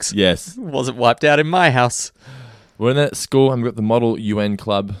smallpox. Yes. Wasn't wiped out in my house. We're in that school and we've got the Model UN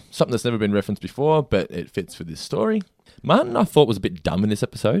Club, something that's never been referenced before, but it fits for this story. Martin, I thought, was a bit dumb in this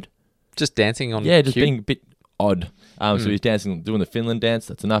episode. Just dancing on just being a bit odd. So he's dancing, doing the Finland dance,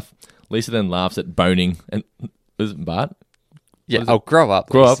 that's enough. Lisa then laughs at boning. And is it Bart? Yeah, grow up.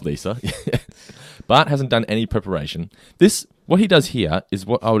 Grow up, Lisa. Bart hasn't done any preparation. What he does here is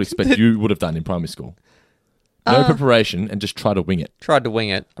what I would expect you would have done in primary school. No preparation and just try to wing it. Tried to wing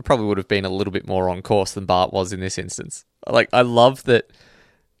it. I probably would have been a little bit more on course than Bart was in this instance. I love that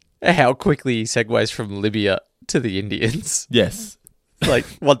how quickly he segues from Libya to the Indians. Yes.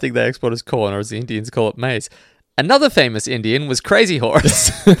 One thing they export is corn, or as the Indians call it, maize. Another famous Indian was Crazy Horse.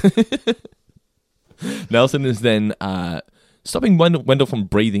 Nelson is then stopping Wendell from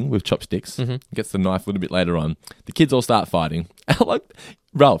breathing with chopsticks. Mm-hmm. Gets the knife a little bit later on. The kids all start fighting.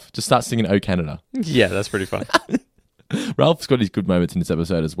 Ralph just starts singing "Oh Canada." Yeah, that's pretty funny. Ralph's got his good moments in this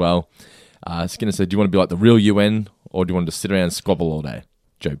episode as well. Skinner said, "Do you want to be like the real UN, or do you want to sit around and squabble all day?"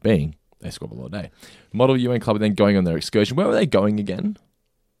 Joe being, they squabble all day. Model UN Club are then going on their excursion. Where were they going again?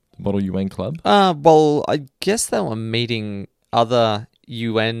 The Model UN Club? Well, I guess they were meeting other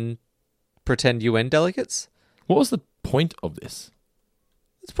pretend UN delegates. What was the point of this?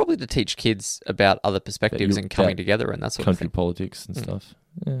 It's probably to teach kids about other perspectives and coming together and that sort of thing. Country politics and stuff.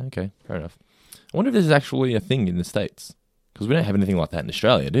 Yeah, okay, fair enough. I wonder if this is actually a thing in the States. Because we don't have anything like that in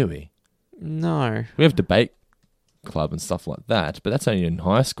Australia, do we? No. We have debate club and stuff like that, but that's only in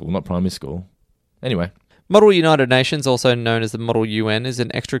high school, not primary school. Anyway. Model United Nations, also known as the Model UN, is an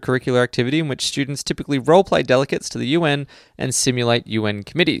extracurricular activity in which students typically role-play delegates to the UN and simulate UN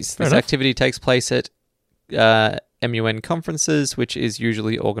committees. This activity takes place at MUN conferences, which is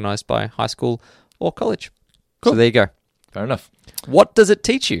usually organised by high school or college. Cool. So there you go. Fair enough. What does it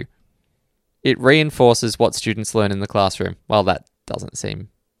teach you? It reinforces what students learn in the classroom. Well, that doesn't seem,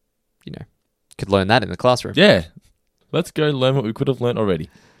 could learn that in the classroom. Yeah. Let's go learn what we could have learned already.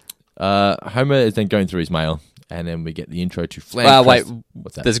 Homer is then going through his mail, and then we get the intro to Flanders. Wait,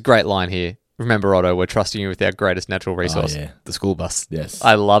 what's that? There's a great line here. Remember, Otto, we're trusting you with our greatest natural resource, the school bus. Yes.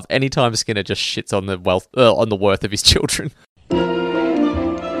 I love any time Skinner just shits on the worth of his children.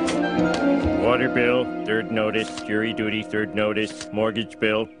 Water bill, third notice. Jury duty, third notice. Mortgage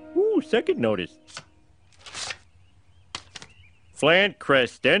bill, second notice.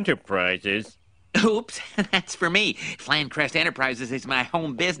 Flandcrest Enterprises. Oops, that's for me. Flandcrest Enterprises is my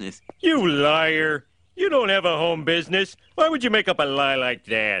home business. You liar. You don't have a home business. Why would you make up a lie like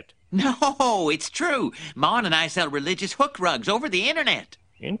that? No, it's true. Maud and I sell religious hook rugs over the internet.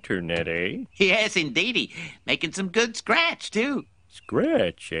 Internet, eh? Yes, indeedy. Making some good scratch, too.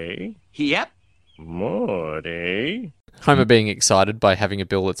 Scratch, eh? Yep. Maud, eh? Homer being excited by having a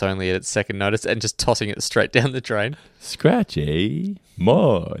bill that's only at its second notice and just tossing it straight down the drain. Scratch, eh?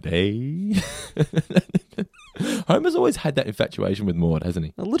 Maud, eh? Homer's always had that infatuation with Maud, hasn't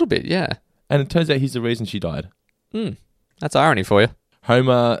he? A little bit, yeah. And it turns out he's the reason she died. That's irony for you.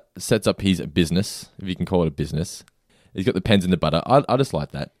 Homer sets up his business, if you can call it a business. He's got the pens in the butter. I just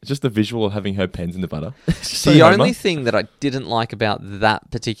like that. It's just the visual of having her pens in the butter. The only thing that I didn't like about that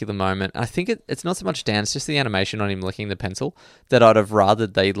particular moment, I think it's not so much Dan, it's just the animation on him licking the pencil, that I'd have rather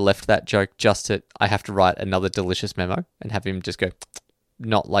they left that joke just to, I have to write another delicious memo, and have him just go,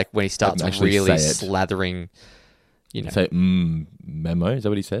 not like when he starts really slathering, Say, memo, is that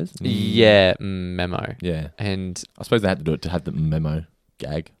what he says? Yeah, memo. Yeah. And I suppose they had to do it to have the memo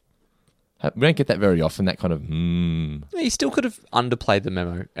gag. We don't get that very often, that kind of He still could have underplayed the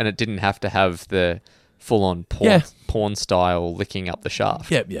memo, and it didn't have to have the full-on porn style licking up the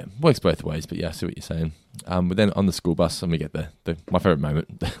shaft. Yeah. Works both ways, but yeah, I see what you're saying. But then on the school bus, and we get my favourite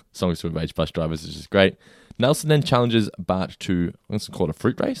moment, the Songs to Rage bus drivers, which is great. Nelson then challenges Bart to, let's call it a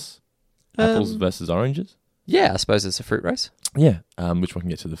fruit race. Apples versus oranges. Yeah, I suppose it's a fruit race. Yeah, which one can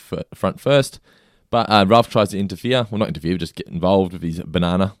get to the front first. But Ralph tries to interfere. Well, not interfere, just get involved with his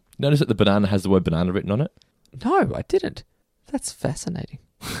banana. Notice that the banana has the word banana written on it? No, I didn't. That's fascinating.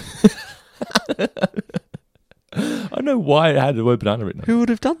 I don't know why it had the word banana written on it. Who would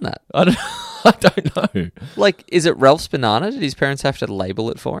have done that? I don't know. Like, is it Ralph's banana? Did his parents have to label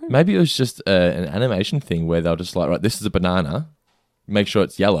it for him? Maybe it was just an animation thing where they're just like, right, this is a banana. Make sure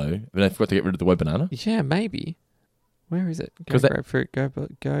it's yellow. But they forgot to get rid of the word banana. Yeah, maybe. Where is it? Go grapefruit,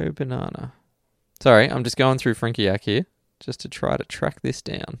 go banana. Sorry, I'm just going through Frinkiac here just to try to track this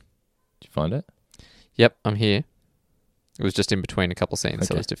down. Did you find it? Yep, I'm here. It was just in between a couple scenes,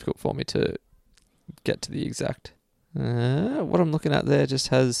 so it was difficult for me to get to the exact. What I'm looking at there just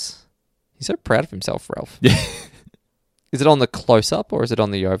has... He's so proud of himself, Ralph. Yeah. Is it on the close-up or is it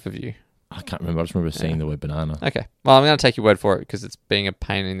on the overview? I can't remember. I just remember seeing the word banana. Okay. Well, I'm going to take your word for it because it's being a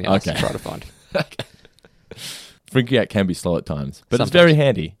pain in the ass to try to find. Okay. Frinkiac can be slow at times, but Sometimes. It's very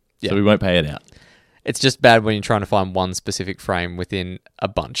handy, so we won't pay it out. It's just bad when you're trying to find one specific frame within a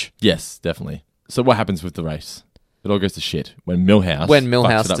bunch. Yes, definitely. So what happens with the race? It all goes to shit when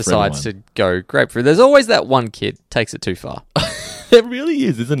Millhouse decides to go grapefruit. There's always that one kid takes it too far. It really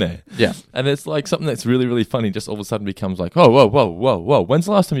is, isn't it? Yeah. And it's like something that's really, really funny just all of a sudden becomes like, oh, whoa. When's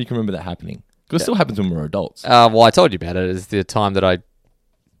the last time you can remember that happening? Because it still happens when we're adults. Well, I told you about it. It's the time that I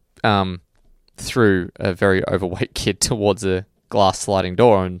threw a very overweight kid towards a glass sliding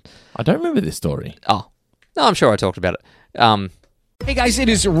door. And I don't remember this story. Oh. No, I'm sure I talked about it. Hey guys, it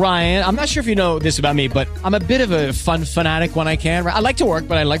is Ryan. I'm not sure if you know this about me, but I'm a bit of a fun fanatic when I can. I like to work,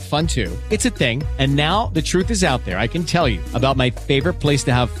 but I like fun too. It's a thing. And now the truth is out there. I can tell you about my favorite place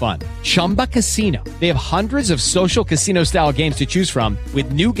to have fun. Chumba Casino. They have hundreds of social casino style games to choose from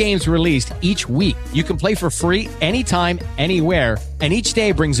with new games released each week. You can play for free anytime, anywhere. And each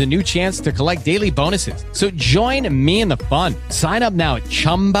day brings a new chance to collect daily bonuses. So join me in the fun. Sign up now at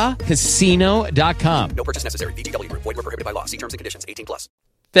ChumbaCasino.com. No purchase necessary. VGW. Void where prohibited by law. See terms and conditions. 18+.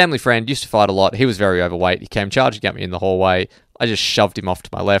 Family friend used to fight a lot. He was very overweight. He came charging at me in the hallway. I just shoved him off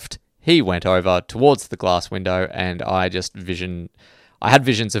to my left. He went over towards the glass window, and I had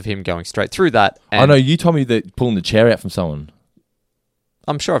visions of him going straight through that. And I know, you told me that pulling the chair out from someone.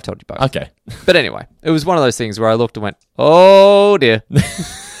 I'm sure I've told you both. Okay. But anyway, it was one of those things where I looked and went, oh dear.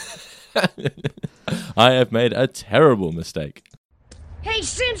 I have made a terrible mistake. Hey,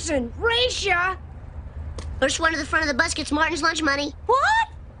 Simpson, race ya! First one to the front of the bus gets Martin's lunch money. What?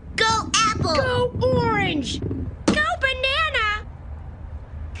 Go Apple! Go orange! Go banana!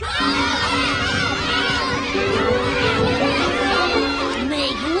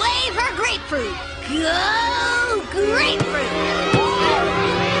 Make way for grapefruit! Go grapefruit!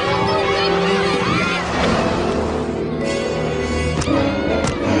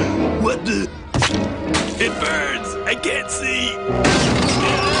 What the? It burns! I can't see!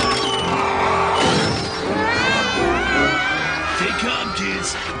 Stay calm,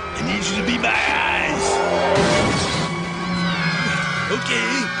 kids. I need you to be my eyes. Okay,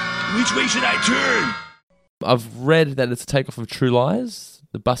 which way should I turn? I've read that it's a takeoff of True Lies,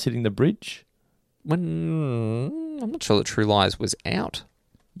 the bus hitting the bridge. I'm not sure that True Lies was out.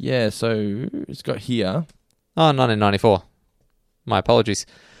 Yeah, so it's got here. Oh, 1994. My apologies.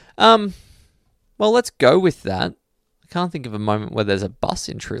 Well, let's go with that. I can't think of a moment where there's a bus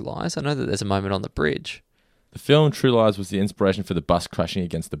in True Lies. I know that there's a moment on the bridge. The film True Lies was the inspiration for the bus crashing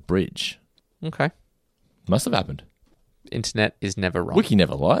against the bridge. Okay. Must have happened. Internet is never wrong. Wiki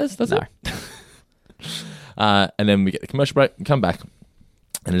never lies, does it? And then we get the commercial break and come back.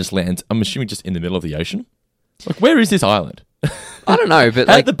 And it just lands, I'm assuming, just in the middle of the ocean. Like, where is this island? I don't know, but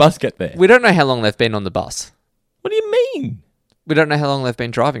how did the bus get there? We don't know how long they've been on the bus. What do you mean? We don't know how long they've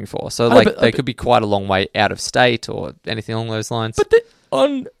been driving for. So, they could be quite a long way out of state or anything along those lines. But they're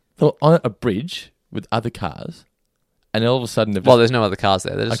on a bridge with other cars, and all of a sudden they've... Well, there's no other cars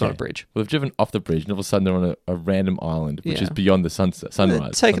there. They're just on a bridge. Well, they've driven off the bridge, and all of a sudden they're on a random island, which is beyond the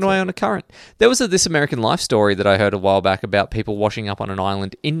sunrise. Taken away on a current. There was a This American Life story that I heard a while back about people washing up on an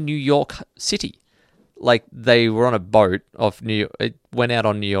island in New York City. Like, they were on a boat off New York. It went out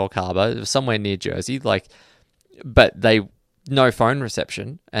on New York Harbor. It was somewhere near Jersey. But no phone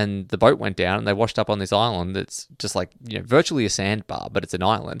reception, and the boat went down, and they washed up on this island that's just virtually a sandbar, but it's an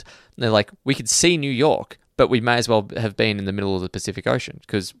island. And they're like, we could see New York, but we may as well have been in the middle of the Pacific Ocean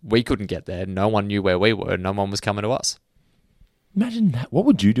because we couldn't get there. No one knew where we were. No one was coming to us. Imagine that. What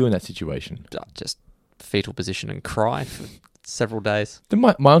would you do in that situation? Just fetal position and cry for several days. Then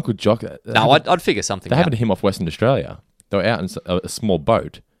my Uncle Jock... I'd figure something out. That happened to him off Western Australia. They were out in a small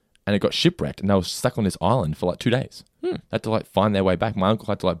boat, and it got shipwrecked, and they were stuck on this island for like 2 days. They had to like find their way back. My uncle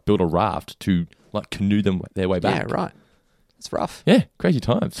had to like build a raft to like canoe their way back. Yeah, right. It's rough. Yeah, crazy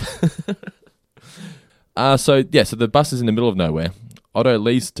times. So the bus is in the middle of nowhere. Otto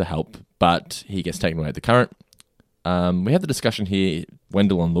leaves to help, but he gets taken away at the current. We have the discussion here,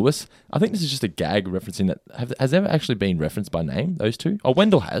 Wendell and Lewis. I think this is just a gag referencing that. Has ever actually been referenced by name, those two? Oh,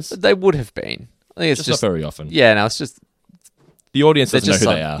 Wendell has. They would have been. I think it's just not very often. Yeah, no, it's just... The audience doesn't know who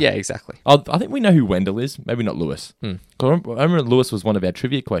they are. Yeah, exactly. I think we know who Wendell is, maybe not Lewis. 'Cause I remember Lewis was one of our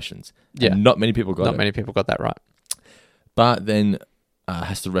trivia questions. Yeah. And not many people got it. Not many people got that right. But then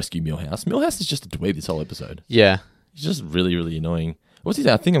has to rescue Millhouse. Millhouse is just a dweeb this whole episode. Yeah. He's just really, really annoying. What's his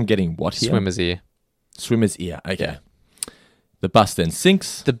name? I think I'm getting what here? Swimmer's ear. Swimmer's ear, okay. Yeah. The bus then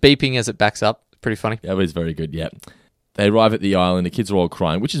sinks. The beeping as it backs up, pretty funny. That was very good, yeah. They arrive at the island, the kids are all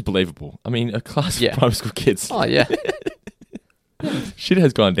crying, which is believable. I mean, a class of primary school kids. Oh, yeah. Shit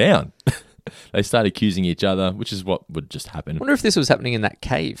has gone down. They start accusing each other, which is what would just happen. I wonder if this was happening in that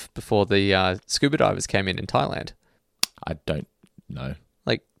cave before the scuba divers came in Thailand. I don't know.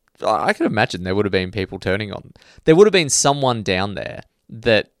 Like, I can imagine there would have been people turning on. There would have been someone down there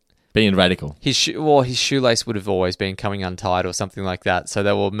that... Being radical. His shoelace would have always been coming untied or something like that. So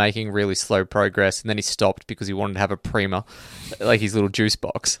they were making really slow progress, and then he stopped because he wanted to have a Prima, like his little juice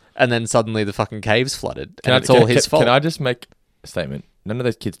box. And then suddenly the fucking cave's flooded, and it's all his fault. Can I just make a statement? None of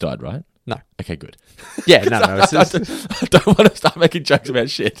those kids died, right? No. Okay, good. Yeah, no. I don't want to start making jokes about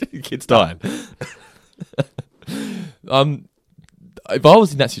shit. Kids died. If I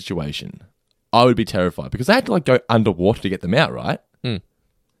was in that situation, I would be terrified because they had to like go underwater to get them out, right?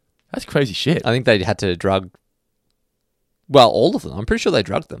 That's crazy shit. I think they had to drug... Well, all of them. I'm pretty sure they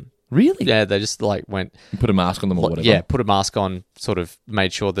drugged them. Really? Yeah, they just like went... And put a mask on them or whatever. Yeah, put a mask on, sort of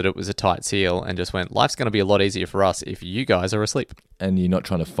made sure that it was a tight seal and just went, life's going to be a lot easier for us if you guys are asleep. And you're not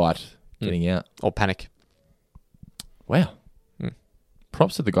trying to fight getting out. Or panic. Wow.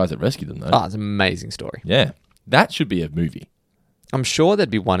 Props to the guys that rescued them, though. Oh, it's an amazing story. Yeah. That should be a movie. I'm sure there'd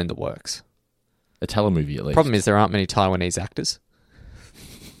be one in the works. A telemovie, at least. Problem is there aren't many Taiwanese actors.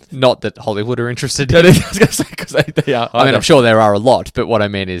 Not that Hollywood are interested in. I was going to say, because they are. I mean, I'm sure there are a lot, but what I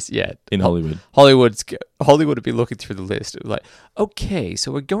mean is, yeah. In Hollywood. Hollywood would be looking through the list. It was like, okay,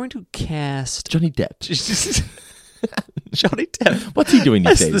 so we're going to cast... Johnny Depp. Johnny Depp. What's he doing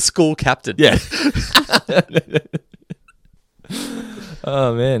these days? As the school captain. Yeah.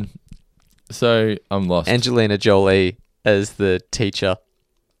 Oh, man. So, I'm lost. Angelina Jolie as the teacher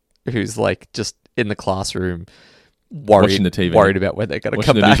who's like just in the classroom watching the TV. Worried about when they're going to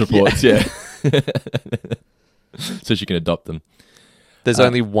come the back. News reports, yeah. So she can adopt them. There's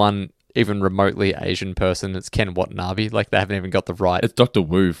only one even remotely Asian person. It's Ken Watanabe. Like, they haven't even got the right... It's Dr.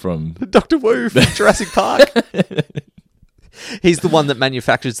 Wu from... Dr. Wu from Jurassic Park. He's the one that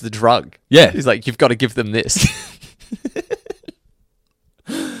manufactures the drug. Yeah. He's like, you've got to give them this.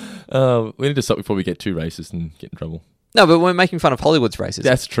 We need to stop before we get too racist and get in trouble. No, but we're making fun of Hollywood's racism.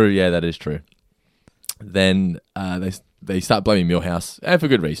 That's true. Yeah, that is true. Then they start blaming Millhouse, and for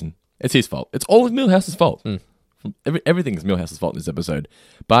good reason. It's his fault. It's all of Millhouse's fault. Everything's Millhouse's fault in this episode.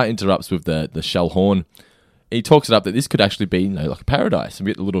 Bart interrupts with the shell horn. He talks it up that this could actually be, like a paradise, and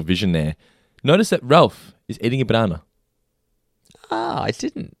we get the little vision there. Notice that Ralph is eating a banana. Ah, I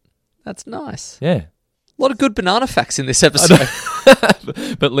didn't. That's nice. Yeah. A lot of good banana facts in this episode.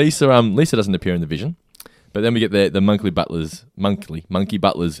 But Lisa doesn't appear in the vision. But then we get the monkey butlers.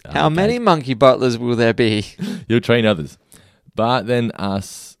 How many monkey butlers will there be? You'll train others. Bart then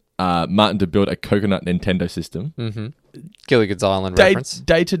asks Martin to build a coconut Nintendo system. Mm-hmm. Gilligan's Island reference.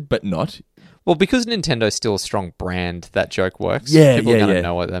 Dated, but not. Well, because Nintendo's still a strong brand, that joke works. Yeah, People are going to yeah.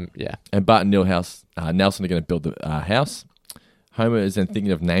 know what them. Yeah. And Bart and Nelson are going to build the house. Homer is then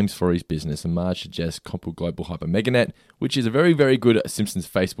thinking of names for his business, and Marge suggests Compal Global Hyper Meganet, which is a very, very good Simpsons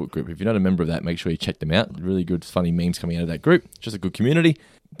Facebook group. If you're not a member of that, make sure you check them out. Really good, funny memes coming out of that group. Just a good community.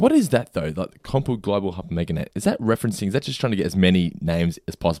 What is that, though? Like Compal Global Hyper Meganet? Is that just trying to get as many names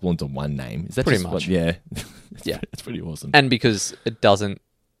as possible into one name? Is that pretty just much? Yeah. Yeah. It's pretty awesome. And because it doesn't,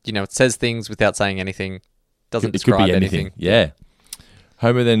 it says things without saying anything, doesn't it could describe be anything. Yeah.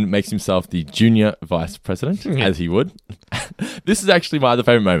 Homer then makes himself the junior vice president, as he would. This is actually my other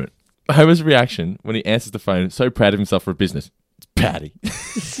favourite moment. Homer's reaction when he answers the phone, so proud of himself for a business. It's Patty.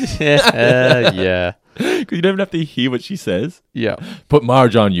 Yeah. Because you don't even have to hear what she says. Yeah. Put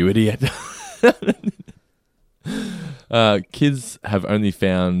Marge on, you idiot. Kids have only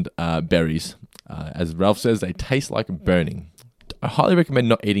found berries. As Ralph says, they taste like burning. I highly recommend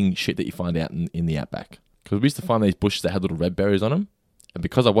not eating shit that you find out in the outback. Because we used to find these bushes that had little red berries on them. And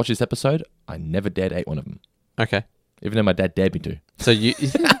because I watched this episode, I never dared eat one of them. Okay. even though my dad dared me to.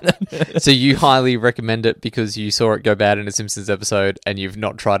 So you highly recommend it because you saw it go bad in a Simpsons episode and you've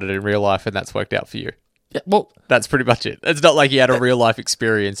not tried it in real life and that's worked out for you. Yeah, well, that's pretty much it. It's not like you had a real life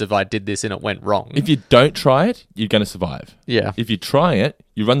experience of I did this and it went wrong. If you don't try it, you're going to survive. Yeah. If you try it,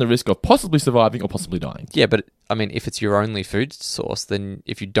 you run the risk of possibly surviving or possibly dying. Yeah, but I mean, if it's your only food source, then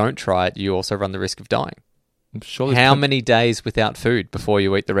if you don't try it, you also run the risk of dying. I'm sure. How many days without food before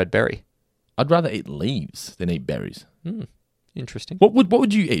you eat the red berry? I'd rather eat leaves than eat berries. Interesting. What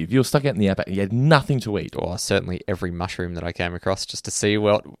would you eat if you were stuck out in the outback and you had nothing to eat? Oh, certainly every mushroom that I came across just to see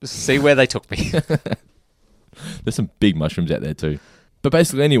where they took me. There's some big mushrooms out there too. But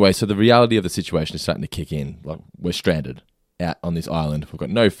basically, anyway, so the reality of the situation is starting to kick in. Like, we're stranded out on this island. We've got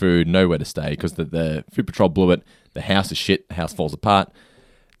no food, nowhere to stay because the food patrol blew it. The house is shit. The house falls apart.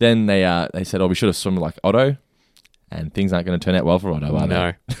 Then they said, oh, we should have swum like Otto. And things aren't going to turn out well for Otto, are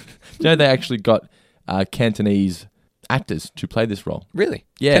No. they? They actually got Cantonese actors to play this role. Really?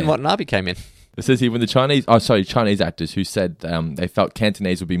 Yeah. Ken Watanabe came in. It says here, when the Chinese actors who said they felt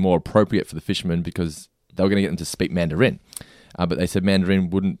Cantonese would be more appropriate for the fishermen because they were going to get them to speak Mandarin. But they said Mandarin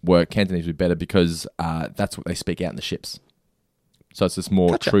wouldn't work, Cantonese would be better because that's what they speak out in the ships. So it's just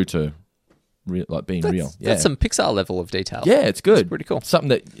more true to being real. Yeah. That's some Pixar level of detail. Yeah, it's good. It's pretty cool. Something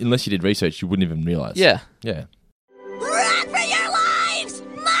that, unless you did research, you wouldn't even realise. Yeah. Yeah. Run for your lives!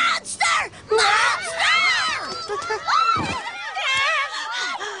 Monster! Monster!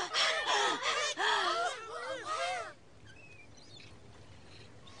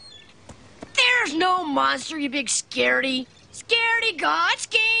 There's no monster, you big scaredy. Scaredy got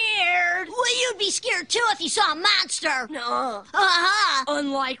scared. Well, you'd be scared too if you saw a monster. No. Uh-huh.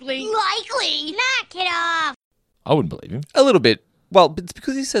 Unlikely. Likely. Knock it off. I wouldn't believe him. A little bit. Well, but it's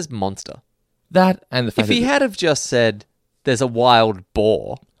because he says monster. That and the fact If he had have just said, there's a wild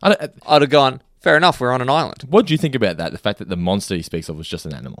boar, I'd have gone, fair enough, we're on an island. What do you think about that? The fact that the monster he speaks of was just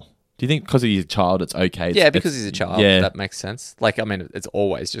an animal. Do you think because he's a child, it's okay? Yeah, because he's a child. Yeah. That makes sense. Like, I mean, it's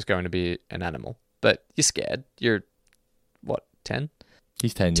always just going to be an animal. But you're scared. You're, what, 10?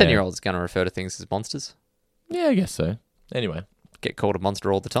 He's 10, 10-year-old's going to refer to things as monsters. Yeah, I guess so. Anyway. Get called a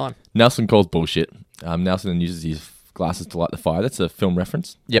monster all the time. Nelson calls bullshit. Nelson then uses his glasses to light the fire. That's a film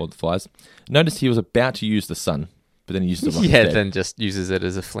reference. Called The Flies. Notice he was about to use the sun, but then he uses the rock instead. Then just uses it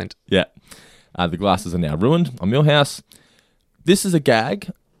as a flint. Yeah. The glasses are now ruined on Millhouse. This is a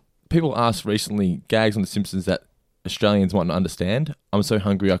gag. People asked recently gags on The Simpsons that Australians might not understand. I'm so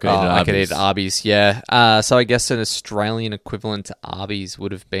hungry I could eat an Arby's. I could eat Arby's, yeah. So I guess an Australian equivalent to Arby's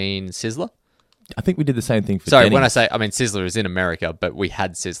would have been Sizzler. I think we did the same thing for Sorry, Denny's. when I say, I mean Sizzler is in America, but we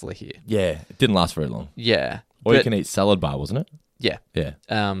had Sizzler here. Yeah, it didn't last very long. Yeah. Or you can eat salad bar, wasn't it? Yeah. Yeah.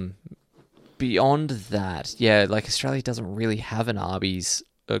 Beyond that, yeah, like Australia doesn't really have an Arby's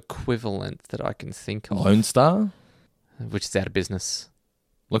equivalent that I can think of. Lone Star? Which is out of business.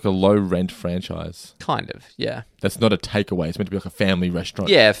 Like a low-rent franchise. Kind of, yeah. That's not a takeaway. It's meant to be like a family restaurant.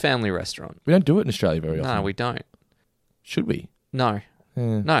 Yeah, family restaurant. We don't do it in Australia very often. No, we don't. Should we? No.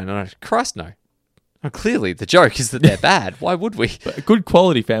 No. Christ, no. Well, clearly, the joke is that they're bad. Why would we? But a good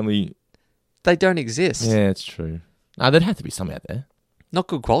quality family... They don't exist. Yeah, it's true. There'd have to be some out there. Not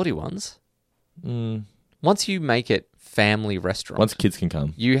good quality ones. Once you make it family restaurant... Once kids can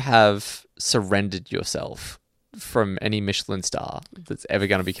come. You have surrendered yourself from any Michelin star that's ever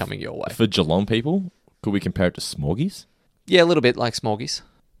going to be coming your way. For Geelong people, could we compare it to Smorgies? Yeah, a little bit like Smorgies.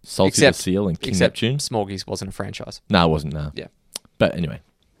 Salty the Seal and King Neptune? Smorgies wasn't a franchise. No, it wasn't, no. Yeah. But anyway.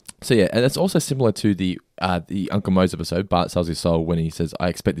 So yeah, and it's also similar to the Uncle Moe's episode, Bart sells his soul, when he says, I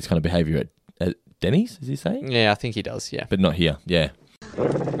expect this kind of behaviour at Denny's, is he saying? Yeah, I think he does, yeah. But not here, yeah.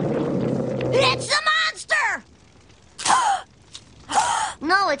 It's the monster!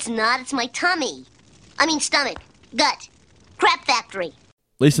 No, it's not. It's my tummy. I mean stomach. Gut. Crap factory.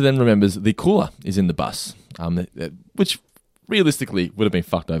 Lisa then remembers the cooler is in the bus, which realistically would have been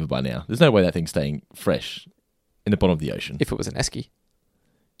fucked over by now. There's no way that thing's staying fresh in the bottom of the ocean. If it was an esky.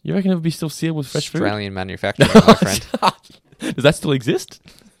 You reckon it would be still sealed with fresh food? Australian manufacturing, my friend. Does that still exist?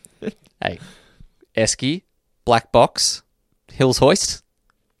 Hey, esky, black box, Hills Hoist.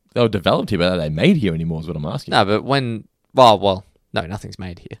 They were developed here, but are they made here anymore is what I'm asking. No, but when... Well, no, nothing's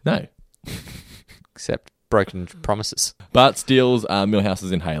made here. No. Except broken promises. Bart steals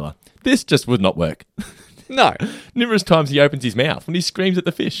Millhouse's inhaler. This just would not work. No. Numerous times he opens his mouth when he screams at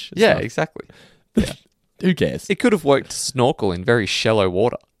the fish. Yeah, exactly. Yeah. Who cares? It could have worked to snorkel in very shallow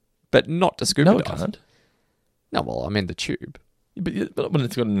water, but not to scuba dive. No, it can't. No, well, I mean the tube. But when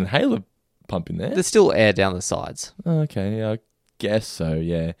it's got an inhaler pump in there. There's still air down the sides. Okay, I guess so,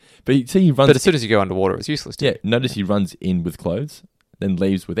 yeah. But see, he runs... But as soon as you go underwater, it's useless to you. Notice he runs in with clothes, then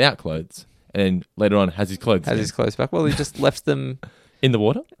leaves without clothes, and then later on has his clothes back. Well, he just left them in the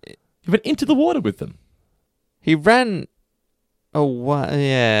water. He went into the water with them. He ran away.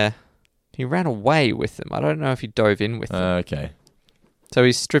 Yeah, he ran away with them. I don't know if he dove in with them. Okay. So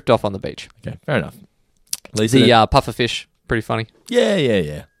he stripped off on the beach. Okay, fair enough. The puffer fish, pretty funny.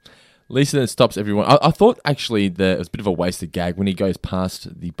 Yeah. Lisa then stops everyone. I thought actually that it was a bit of a wasted gag when he goes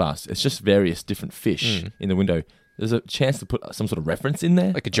past the bus. It's just various different fish in the window. There's a chance to put some sort of reference in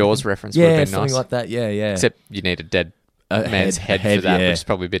there. Like a Jaws reference would have been something nice. like that. Yeah. Except you need a dead man's head for that, which is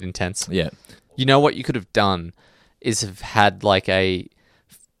probably a bit intense. Yeah. You know what you could have done is have had like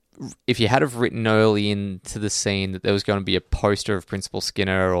if you had have written early into the scene that there was going to be a poster of Principal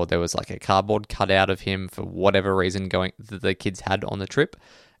Skinner, or there was like a cardboard cutout of him for whatever reason that the kids had on the trip,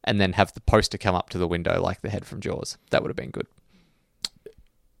 and then have the poster come up to the window like the head from Jaws. That would have been good.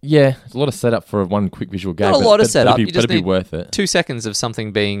 Yeah, there's a lot of setup for one quick visual gag. Not a lot of setup. You just be need worth it. 2 seconds of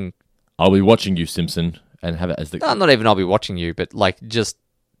something being... I'll be watching you, Simpson, and have it as the... No, not even I'll be watching you, but like just,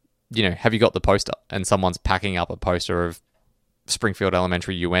 have you got the poster? And someone's packing up a poster of Springfield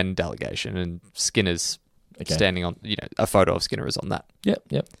Elementary UN delegation, and Skinner's standing on, a photo of Skinner is on that.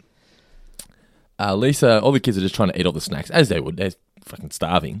 Yep. Lisa, all the kids are just trying to eat all the snacks, as they would. They're fucking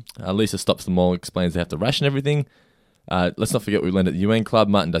starving. Lisa stops them all, explains they have to ration everything. Let's not forget we learned at the UN Club.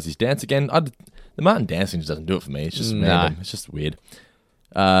 Martin does his dance again. The Martin dancing just doesn't do it for me. It's just random. It's just weird.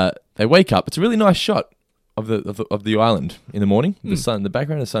 They wake up. It's a really nice shot of the island in the morning. The sun in the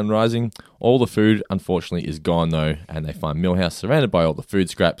background, the sun rising. All the food, unfortunately, is gone though, and they find Milhouse surrounded by all the food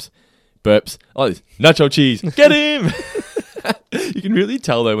scraps. Burps. Oh, this nacho cheese. Get him! You can really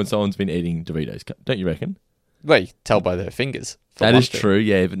tell though when someone's been eating Doritos, don't you reckon? Well, you can tell by their fingers. That is true,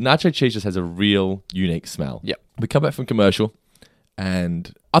 yeah. But nacho cheese just has a real unique smell. Yep. We come back from commercial,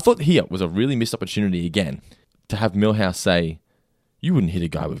 and I thought here was a really missed opportunity again to have Milhouse say, "You wouldn't hit a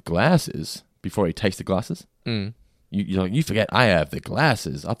guy with glasses," before he takes the glasses. You forget I have the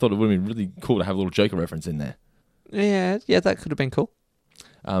glasses. I thought it would have been really cool to have a little Joker reference in there. Yeah, that could have been cool.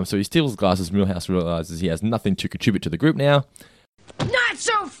 So he steals glasses. Milhouse realizes he has nothing to contribute to the group now. Not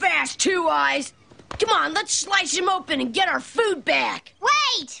so fast, Two Eyes. Come on, let's slice him open and get our food back.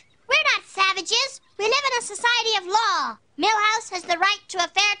 Wait! We're not savages. We live in a society of law. Milhouse has the right to a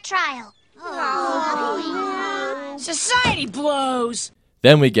fair trial. Society blows.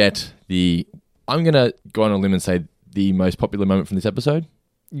 Then we get I'm going to go on a limb and say the most popular moment from this episode.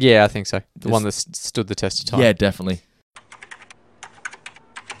 Yeah, I think so. The one that stood the test of time. Yeah, definitely.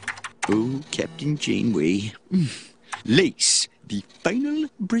 Oh, Captain Janeway. Lace, the final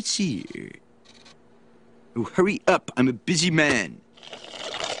brassiere. Oh, hurry up. I'm a busy man.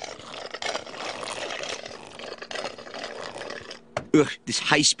 Ugh, this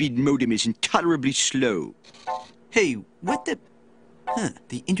high-speed modem is intolerably slow. Hey, what the...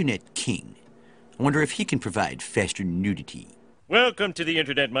 the Internet King. I wonder if he can provide faster nudity. Welcome to the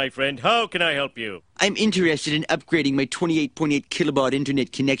Internet, my friend. How can I help you? I'm interested in upgrading my 28.8 kilobaud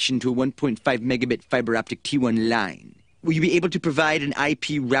internet connection to a 1.5 megabit fiber optic T1 line. Will you be able to provide an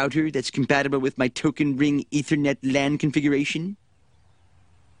IP router that's compatible with my token ring Ethernet LAN configuration?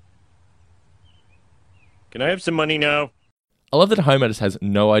 Can I have some money now? I love that Home Editors has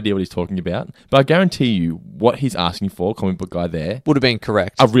no idea what he's talking about, but I guarantee you what he's asking for, comic book guy there, would have been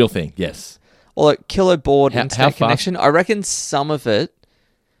correct. A real thing, yes. Or like kilobaud internet connection. I reckon some of it,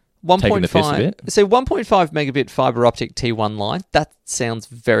 1.5. So 1.5 megabit fiber optic T1 line. That sounds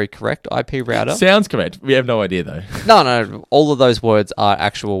very correct. IP router. Sounds correct. We have no idea though. No. All of those words are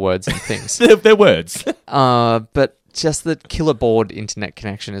actual words and things. They're words. But just the kilobaud internet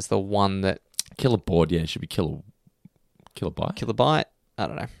connection is the one that... Kilobaud, yeah. It should be kilobyte. Kilobyte. I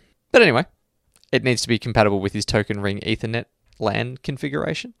don't know. But anyway, it needs to be compatible with his token ring Ethernet LAN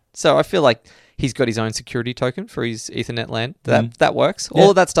configuration. So I feel like he's got his own security token for his Ethernet LAN. That works. Yeah.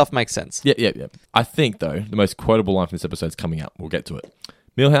 All of that stuff makes sense. Yeah. I think, though, the most quotable line from this episode is coming up. We'll get to it.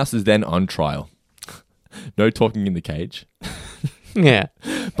 Milhouse is then on trial. No talking in the cage. Yeah.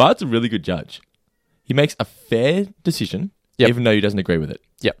 But it's a really good judge. He makes a fair decision, even though he doesn't agree with it.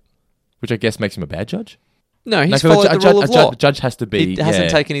 Yep. Which I guess makes him a bad judge? No, he's followed the rule of law. A judge has to be... He hasn't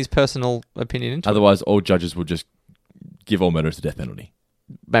taken his personal opinion into it. Otherwise, all judges would just give all murderers the death penalty.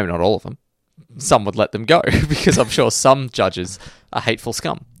 Maybe not all of them. Some would let them go because I'm sure some judges are hateful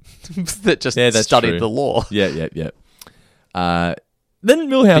scum that just studied the law. Yeah. Then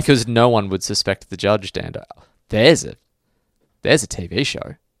Milhouse... Because no one would suspect the judge, Dando. There's a TV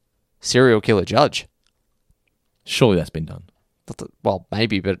show. Serial Killer Judge. Surely that's been done. Well,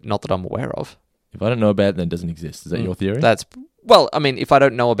 maybe, but not that I'm aware of. If I don't know about it, then it doesn't exist. Is that your theory? Well, I mean, if I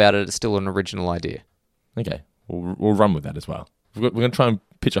don't know about it, it's still an original idea. Okay. We'll run with that as well. We're going to try and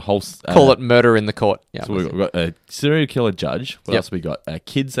pitch a whole... Call it murder in the court. Yeah. So we've got a serial killer judge. What else we got?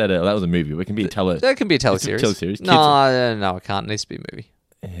 Kids at a... That was a movie. It can be a That can be a teleseries. Teleseries. No, it can't. It needs to be a movie.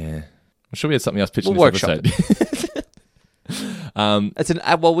 Yeah. I'm sure we had something else pitched in We'll this workshop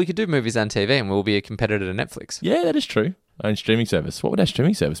episode. Well, we could do movies and TV, and we'll be a competitor to Netflix. Yeah, that is true. Our own streaming service. What would our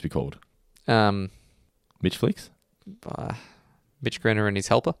streaming service be called? Mitchflix? Mitch Grenner and his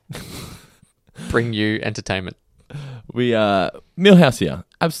helper. Bring you entertainment. We Millhouse here,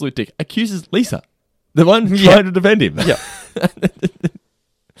 absolute dick, accuses Lisa, the one trying to defend him. Yeah.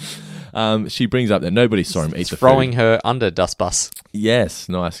 She brings up that nobody saw him eat the throwing food. her under dust bus. Yes,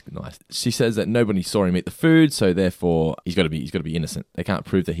 nice. She says that nobody saw him eat the food, so therefore he's got to be innocent. They can't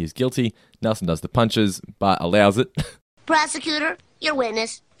prove that he's guilty. Nelson does the punches, but allows it. Prosecutor, your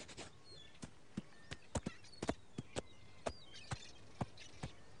witness.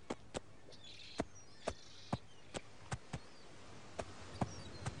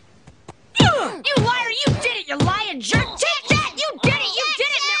 You liar! You did it! You lying jerk! Dad! You did it! You did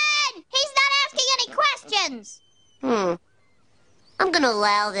it! Dad! He's not asking any questions. I'm gonna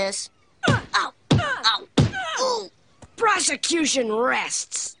allow this. Prosecution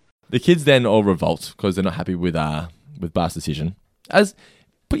rests. The kids then all revolt because they're not happy with Bart's decision. As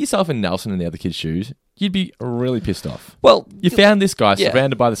put yourself in Nelson and the other kids' shoes, you'd be really pissed off. Well, you found this guy yeah.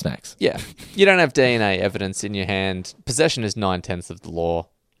 surrounded by the snacks. Yeah, you don't have DNA evidence in your hand. Possession is 9/10 of the law.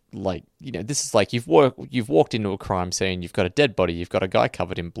 Like, you know, this is like you've walked into a crime scene. You've got a dead body. You've got a guy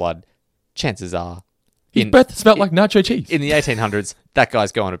covered in blood. Chances are, his breath smelled like nacho cheese. In the 1800s, that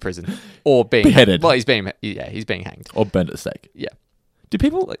guy's going to prison or being beheaded. Well, he's being hanged or burnt at the stake. Yeah. Do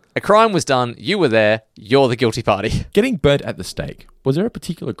people a crime was done? You were there. You're the guilty party. Getting burnt at the stake. Was there a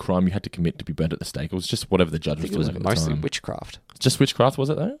particular crime you had to commit to be burnt at the stake, or was it just whatever the judge was doing? It was mostly witchcraft. Just witchcraft, was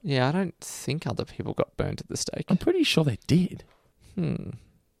it though? Yeah, I don't think other people got burnt at the stake. I'm pretty sure they did.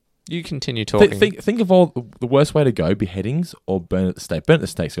 You continue talking. Think of all the worst way to go: beheadings or burn at the stake. Burn at the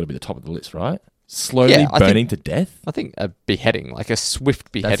stake's got to be the top of the list, right? Slowly burning to death. I think a beheading, like a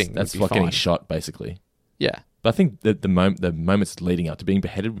swift beheading, that's would be like getting fine. shot, basically. Yeah, but I think that the moments leading up to being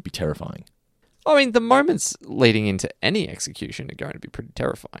beheaded would be terrifying. I mean, the moments leading into any execution are going to be pretty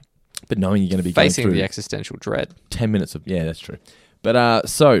terrifying. But knowing you're going to be facing going through the existential dread. 10 minutes of that's true. But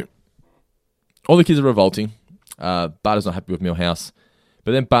so all the kids are revolting. Bart is not happy with Millhouse.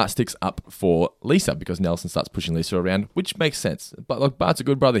 But then Bart sticks up for Lisa because Nelson starts pushing Lisa around, which makes sense. But like Bart's a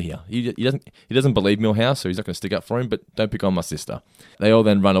good brother here. He doesn't believe Millhouse, so he's not going to stick up for him. But don't pick on my sister. They all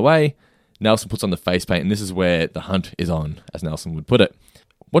then run away. Nelson puts on the face paint, and this is where the hunt is on, as Nelson would put it.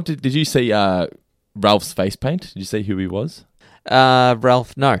 What did you see? Ralph's face paint? Did you see who he was?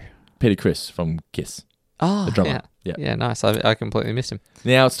 Ralph, no. Peter Criss from Kiss. Oh, the drummer. Yeah, nice. I completely missed him.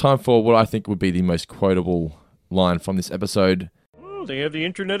 Now it's time for what I think would be the most quotable line from this episode. Oh, they have the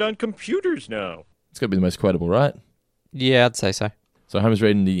internet on computers now. It's got to be the most quotable, right? Yeah, I'd say so. So Homer's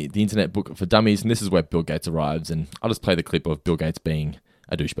reading the internet book for dummies, and this is where Bill Gates arrives, and I'll just play the clip of Bill Gates being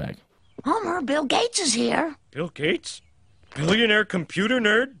a douchebag. Homer, Bill Gates is here. Bill Gates? Billionaire computer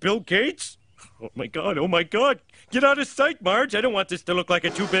nerd Bill Gates? Oh my god, oh my god. Get out of sight, Marge. I don't want this to look like a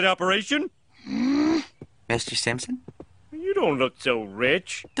 2-bit operation. Mr. Simpson? You don't look so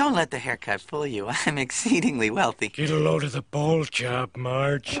rich. Don't let the haircut fool you. I'm exceedingly wealthy. Get a load of the bowl job,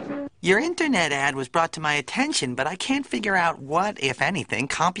 Marge. Your internet ad was brought to my attention, but I can't figure out what, if anything,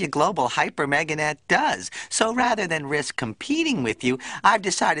 CompuGlobal HyperMegaNet does. So rather than risk competing with you, I've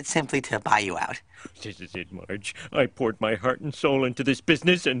decided simply to buy you out. This is it, Marge. I poured my heart and soul into this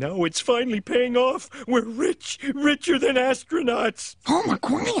business, and now it's finally paying off. We're rich, richer than astronauts. Homer,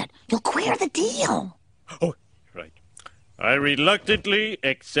 quiet. You'll queer the deal. Oh, right. I reluctantly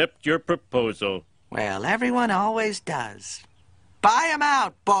accept your proposal. Well, everyone always does. Buy 'em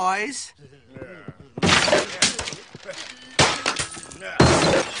out, boys.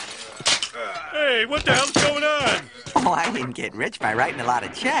 Hey, what the hell's going on? Oh, I didn't get rich by writing a lot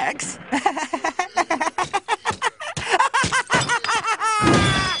of checks.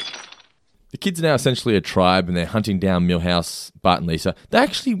 The kids are now essentially a tribe, and they're hunting down Millhouse, Bart, and Lisa. They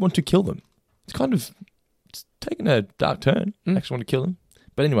actually want to kill them. It's taken a dark turn. They actually want to kill them.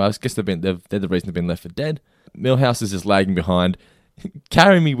 But anyway, I guess they're the reason they've been left for dead. Millhouse is just lagging behind.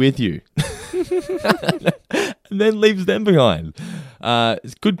 Carry me with you. And then leaves them behind.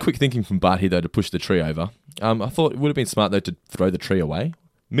 It's good quick thinking from Bart here, though, to push the tree over. I thought it would have been smart, though, to throw the tree away.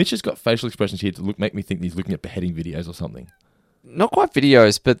 Mitch has got facial expressions here to make me think he's looking at beheading videos or something. Not quite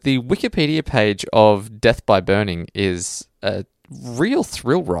videos, but the Wikipedia page of Death by Burning is a real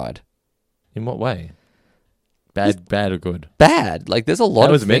thrill ride. In what way? Bad or good? Bad. Like, there's a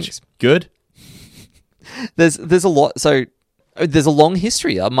lot of things. Mitch? Good? There's a lot. So, There's a long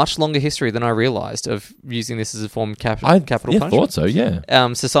history, a much longer history than I realised of using this as a form of capital punishment. I thought so,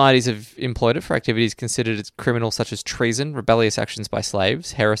 yeah. Societies have employed it for activities considered as criminal, such as treason, rebellious actions by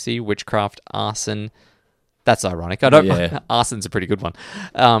slaves, heresy, witchcraft, arson. That's ironic. I don't. Yeah. Arson's a pretty good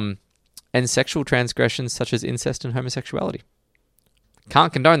one. And sexual transgressions such as incest and homosexuality.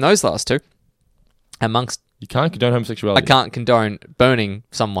 Can't condone those last two. You can't condone homosexuality. I can't condone burning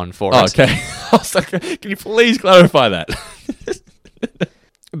someone for it. Okay. I was like, can you please clarify that?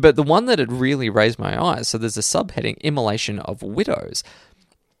 But the one that had really raised my eyes, so there's a subheading, immolation of widows.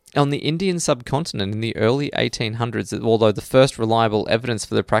 On the Indian subcontinent in the early 1800s, although the first reliable evidence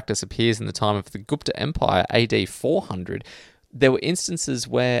for the practice appears in the time of the Gupta Empire, AD 400, there were instances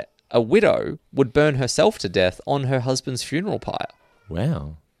where a widow would burn herself to death on her husband's funeral pyre.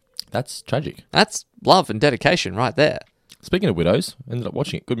 Wow. That's tragic. That's love and dedication right there. Speaking of widows, ended up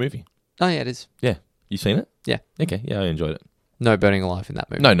watching it. Good movie. Oh, yeah, it is. Yeah. You seen it? Yeah. Okay. Yeah, I enjoyed it. No burning alive in that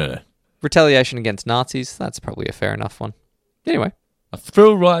movie. No. Retaliation against Nazis. That's probably a fair enough one. Anyway. A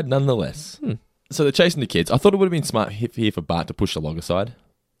thrill ride nonetheless. So they're chasing the kids. I thought it would have been smart here for Bart to push the log aside.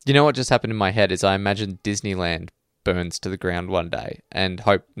 You know what just happened in my head is I imagine Disneyland burns to the ground one day and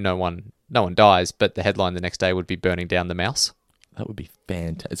hope no one dies, but the headline the next day would be burning down the mouse. That would be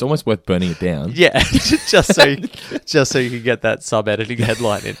fantastic. It's almost worth burning it down. Yeah, just so you can get that sub-editing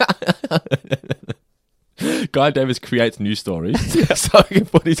headline in. Guy Davis creates new stories so he can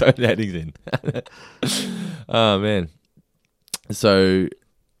put his own headings in. Oh, man. So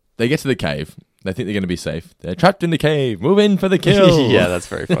they get to the cave. They think they're going to be safe. They're trapped in the cave. Move in for the kill. Yeah, that's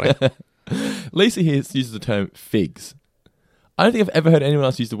very funny. Lisa here uses the term figs. I don't think I've ever heard anyone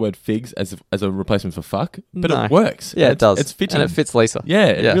else use the word figs as a replacement for fuck, but it works. Yeah, it does. It's fitting. And it fits Lisa. Yeah,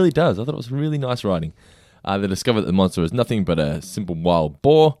 it really does. I thought it was really nice writing. They discover that the monster is nothing but a simple wild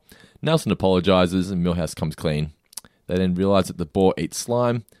boar. Nelson apologizes and Milhouse comes clean. They then realize that the boar eats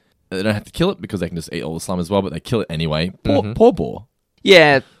slime. They don't have to kill it because they can just eat all the slime as well, but they kill it anyway. Poor boar.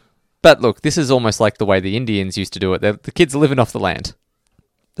 Yeah, but look, this is almost like the way the Indians used to do it. The kids are living off the land.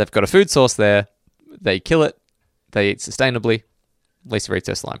 They've got a food source there. They kill it. They eat sustainably. Lisa eats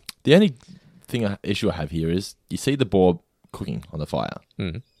her slime. The only issue I have here is you see the boar cooking on the fire.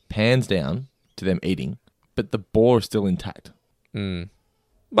 Pans down to them eating, but the boar is still intact.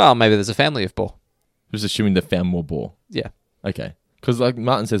 Well, maybe there's a family of boar. Just assuming they found more boar. Yeah. Okay. Because like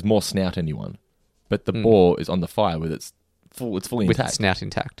Martin says, more snout anyone, but the boar is on the fire with it's fully with intact. Its snout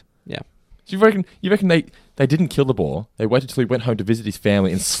intact. Yeah. So you reckon they didn't kill the boar? They waited till he went home to visit his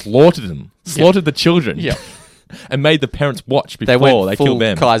family and slaughtered them, slaughtered the children, and made the parents watch before they killed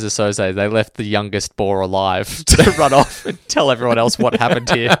them. Kaiser Soze. They left the youngest boar alive to run off and tell everyone else what happened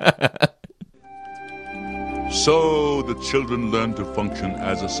here. So the children learned to function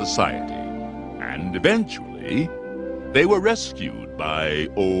as a society, and eventually they were rescued by,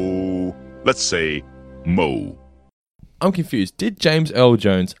 let's say, Mo. I'm confused. Did James Earl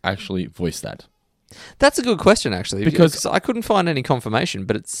Jones actually voice that? That's a good question, actually, because I couldn't find any confirmation,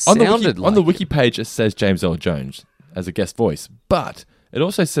 but it sounded like... On the wiki page, it says James Earl Jones as a guest voice, but it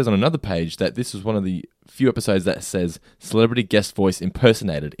also says on another page that this was one of the few episodes that says celebrity guest voice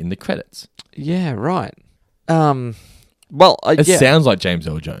impersonated in the credits. Yeah, right. It sounds like James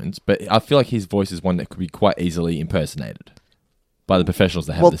Earl Jones, but I feel like his voice is one that could be quite easily impersonated by the professionals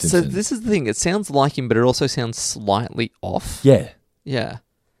that have The Simpsons. So this is the thing. It sounds like him, but it also sounds slightly off. Yeah. Yeah.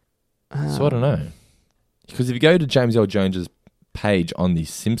 So I don't know. Because if you go to James Earl Jones's page on the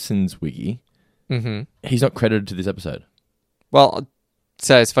Simpsons wiki, he's not credited to this episode. Well,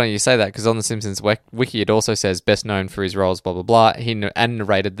 so it's funny you say that, because on the Simpsons wiki it also says best known for his roles, blah, blah, blah. He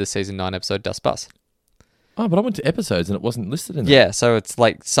narrated the season 9 episode Dust Bus. Oh, but I went to episodes and it wasn't listed in there. Yeah, so it's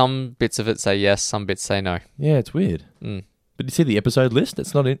like some bits of it say yes, some bits say no. Yeah, it's weird. But you see the episode list?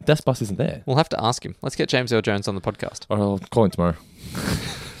 It's not in. Dust Bus isn't there. We'll have to ask him. Let's get James Earl Jones on the podcast. I'll call him tomorrow.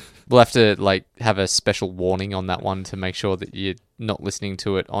 We'll have to have a special warning on that one to make sure that you're not listening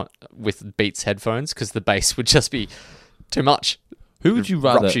to it with Beats headphones, because the bass would just be too much. Who would you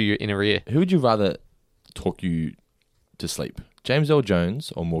rather rupture your inner ear? Who would you rather talk you to sleep? James Earl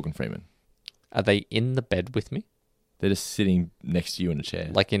Jones or Morgan Freeman? Are they in the bed with me? They're just sitting next to you in a chair.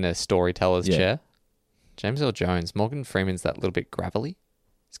 Like in a storyteller's chair? James Earl Jones. Morgan Freeman's that little bit gravelly.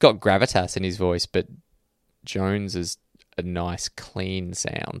 He's got gravitas in his voice, but Jones is a nice, clean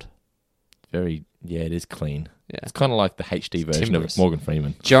sound. It is clean. Yeah. It's kind of like the HD version timorous. of Morgan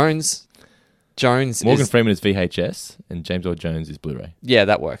Freeman. Morgan Freeman is VHS and James Earl Jones is Blu-ray. Yeah,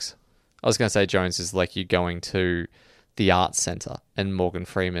 that works. I was going to say Jones is like you going to the Arts Centre, and Morgan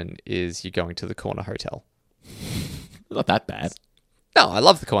Freeman is you going to the Corner Hotel. Not that bad. No, I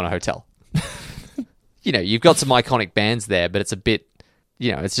love the Corner Hotel. you've got some iconic bands there, but it's a bit,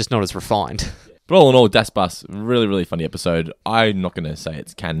 it's just not as refined. But all in all, Das Bus, really, really funny episode. I'm not going to say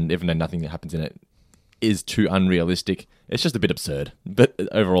it's canon, even though nothing that happens in it is too unrealistic. It's just a bit absurd. But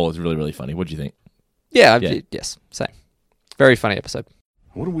overall, it's really, really funny. What do you think? Yeah. Yes, same. Very funny episode.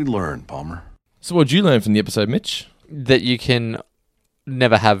 What did we learn, Palmer? So what did you learn from the episode, Mitch? That you can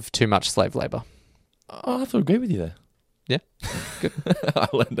never have too much slave labor. Oh, I have to agree with you there. Yeah, good. I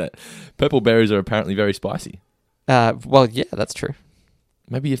learned that. Purple berries are apparently very spicy. Well, yeah, that's true.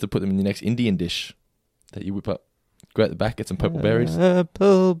 Maybe you have to put them in the next Indian dish that you whip up. Go out the back, get some purple berries.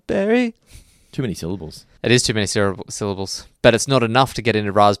 Purple berry. Too many syllables. It is too many syllables. But it's not enough to get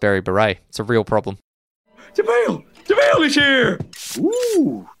into raspberry beret. It's a real problem. Jamil is here!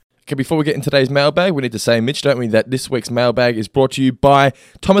 Ooh! Okay, before we get into today's mailbag, we need to say, Mitch, don't we, that this week's mailbag is brought to you by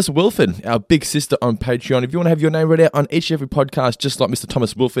Thomas Wilford, our big sister on Patreon. If you want to have your name read out on each and every podcast, just like Mr.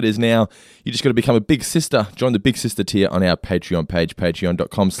 Thomas Wilford is now, you just got to become a big sister. Join the big sister tier on our Patreon page,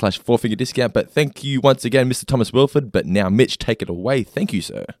 patreon.com/4figure discount. But thank you once again, Mr. Thomas Wilford. But now, Mitch, take it away. Thank you,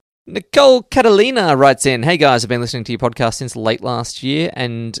 sir. Nicole Catalina writes in, "Hey guys, I've been listening to your podcast since late last year,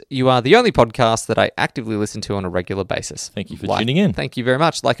 and you are the only podcast that I actively listen to on a regular basis. Thank you for tuning in. Thank you very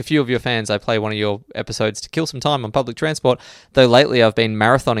much. Like a few of your fans, I play one of your episodes to kill some time on public transport, though lately I've been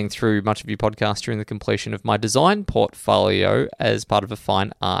marathoning through much of your podcast during the completion of my design portfolio as part of a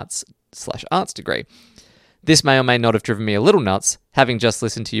fine arts/arts degree. This may or may not have driven me a little nuts. Having just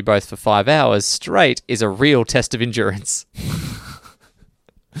listened to you both for 5 hours straight is a real test of endurance."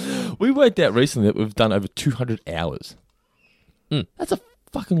 We worked out recently that we've done over 200 hours. That's a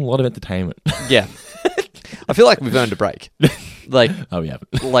fucking lot of entertainment. Yeah. I feel like we've earned a break. Like, oh, we haven't.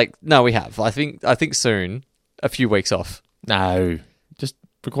 No, we have. I think soon, a few weeks off. No. Just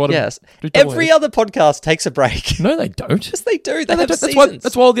record Yes. Every other podcast takes a break. No, they don't. Yes, they do. They have that's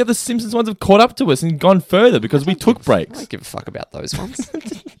seasons. why all the other Simpsons ones have caught up to us and gone further, because we took breaks. I don't give a fuck about those ones.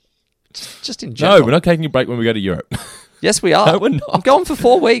 just in general. No, we're not taking a break when we go to Europe. Yes, we are. No, we're not. I'm going for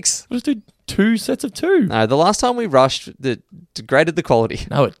 4 weeks. We'll just do 2 sets of 2. No, the last time we rushed, it degraded the quality.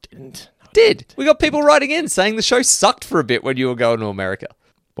 No, it didn't. Did. We got people writing in saying the show sucked for a bit when you were going to America.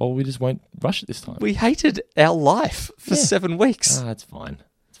 Well, we just won't rush it this time. We hated our life for 7 weeks. It's fine.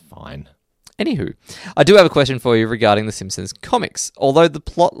 It's fine. Anywho, I do have a question for you regarding The Simpsons comics. Although the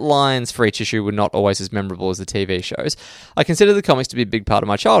plot lines for each issue were not always as memorable as the TV shows, I consider the comics to be a big part of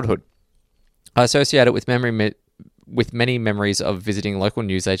my childhood. I associate it with many memories of visiting local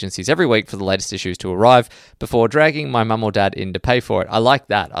news agencies every week for the latest issues to arrive before dragging my mum or dad in to pay for it. I like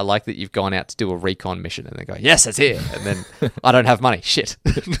that. I like that you've gone out to do a recon mission and they go, yes, it's here. And then I don't have money. Shit.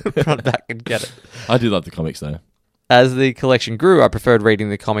 Run back and get it. I do love the comics, though. As the collection grew, I preferred reading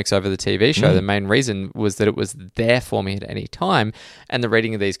the comics over the TV show. The main reason was that it was there for me at any time, and the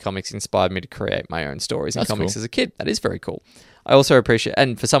reading of these comics inspired me to create my own stories and comics as a kid. That is very cool. I also appreciate,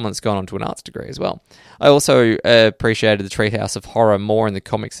 and for someone that's gone on to an arts degree as well, I also appreciated the Treehouse of Horror more in the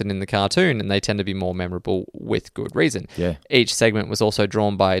comics than in the cartoon, and they tend to be more memorable with good reason. Yeah. Each segment was also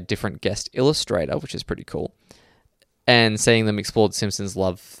drawn by a different guest illustrator, which is pretty cool. And seeing them explore the Simpsons'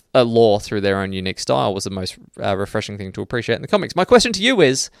 lore through their own unique style was the most refreshing thing to appreciate in the comics. My question to you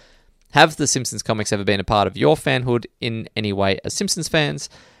is, have the Simpsons comics ever been a part of your fanhood in any way as Simpsons fans?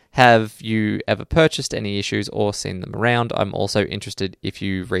 Have you ever purchased any issues or seen them around? I'm also interested if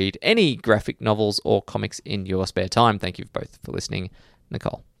you read any graphic novels or comics in your spare time. Thank you both for listening,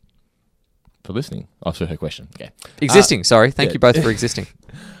 Nicole. For listening? Oh, so her question. Okay. Existing, sorry. Thank you both for existing.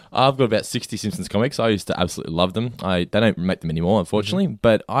 I've got about 60 Simpsons comics. I used to absolutely love them. They don't make them anymore, unfortunately.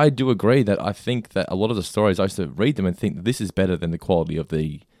 But I do agree that I think that a lot of the stories, I used to read them and think that this is better than the quality of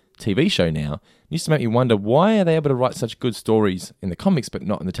the TV show now. It used to make me wonder, why are they able to write such good stories in the comics but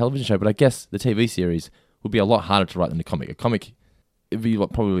not in the television show? But I guess the TV series would be a lot harder to write than the comic. A comic, it'd be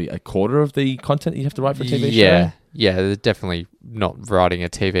probably a quarter of the content you have to write for a TV show. Yeah, they're definitely not writing a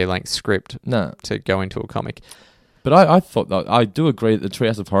TV-length script to go into a comic. But I thought that I do agree that the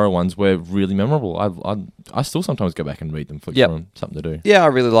Treehouse of Horror ones were really memorable. I still sometimes go back and read them for something to do. Yeah, I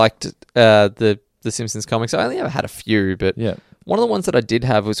really liked the Simpsons comics. I only ever had a few, but one of the ones that I did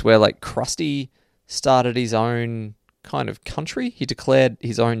have was where like Krusty started his own kind of country. He declared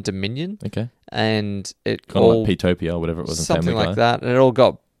his own dominion. Okay. And it kind of like Petopia or whatever it was in something Family Guy. like that. And it all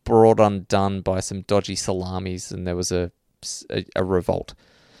got brought undone by some dodgy salamis, and there was a revolt.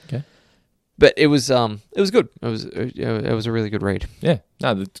 Okay. But it was good. It was a really good read. Yeah.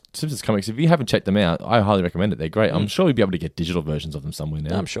 No, the Simpsons comics, if you haven't checked them out, I highly recommend it. They're great. I'm sure you'll be able to get digital versions of them somewhere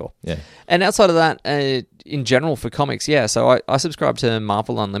now. I'm sure. Yeah. And outside of that, in general for comics, so I subscribe to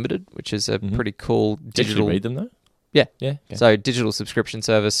Marvel Unlimited, which is a pretty cool digital... Did you read them though? Yeah. Yeah. Okay. So digital subscription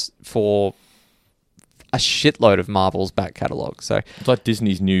service for a shitload of Marvel's back catalogue. So it's like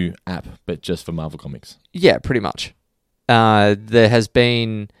Disney's new app, but just for Marvel Comics. Yeah, pretty much. There has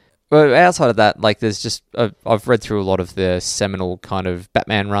been... Well, outside of that, like, there's just... I've read through a lot of the seminal kind of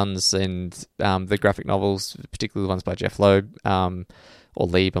Batman runs and the graphic novels, particularly the ones by Jeff Loeb, or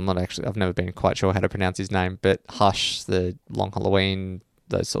Lieb. I've never been quite sure how to pronounce his name, but Hush, The Long Halloween,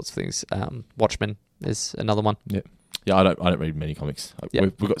 those sorts of things. Watchmen is another one. Yeah, I don't read many comics.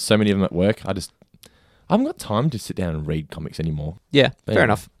 We've got so many of them at work. I haven't got time to sit down and read comics anymore. Yeah, fair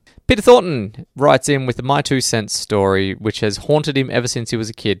enough. Peter Thornton writes in with the My Two Cents story, which has haunted him ever since he was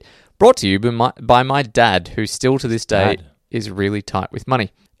a kid. Brought to you by my dad, who still to this day is really tight with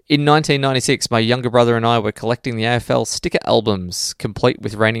money. In 1996, my younger brother and I were collecting the AFL sticker albums, complete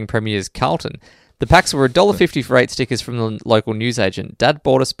with reigning premiers Carlton. The packs were $1.50 for 8 stickers from the local newsagent. Dad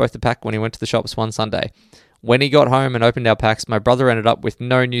bought us both the pack when he went to the shops one Sunday. When he got home and opened our packs, my brother ended up with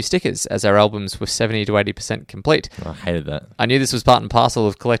no new stickers, as our albums were 70 to 80% complete. I hated that. I knew this was part and parcel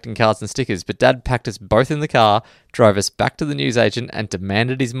of collecting cards and stickers, but Dad packed us both in the car, drove us back to the newsagent, and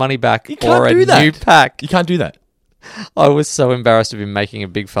demanded his money back or a new pack. You can't do that. I was so embarrassed of him making a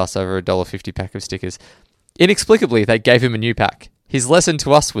big fuss over a $1.50 pack of stickers. Inexplicably, they gave him a new pack. His lesson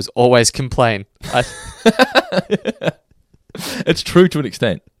to us was always complain. It's true to an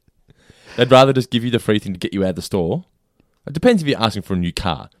extent. They'd rather just give you the free thing to get you out of the store. It depends if you're asking for a new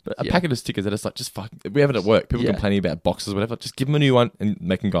car. But a packet of stickers that is like, just fuck. We have it at work. People complaining about boxes or whatever. Just give them a new one and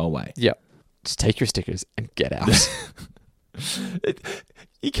make them go away. Yeah. Just take your stickers and get out.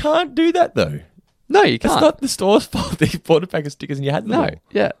 You can't do that, though. No, you can't. It's not the store's fault that you bought a pack of stickers and you had them all.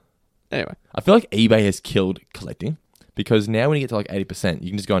 Yeah. Anyway. I feel like eBay has killed collecting because now when you get to like 80%, you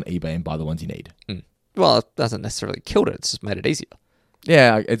can just go on eBay and buy the ones you need. Well, it hasn't necessarily killed it. It's just made it easier.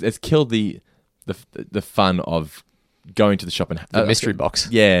 Yeah, it's killed the fun of going to the shop and the mystery box.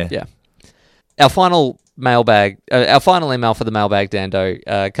 Yeah. Our final email for the mailbag, Dando,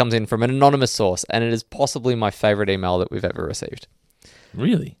 comes in from an anonymous source, and it is possibly my favorite email that we've ever received.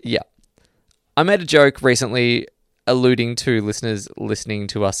 Really? Yeah. I made a joke recently alluding to listeners listening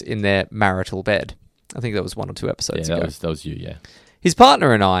to us in their marital bed. I think that was 1 or 2 episodes ago. That was you, yeah. His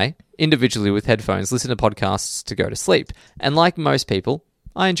partner and I, individually with headphones, listen to podcasts to go to sleep. And like most people,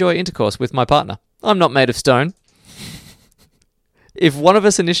 I enjoy intercourse with my partner. I'm not made of stone. If one of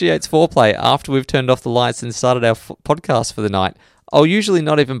us initiates foreplay after we've turned off the lights and started our podcast for the night, I'll usually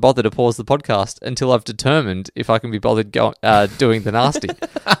not even bother to pause the podcast until I've determined if I can be bothered doing the nasty.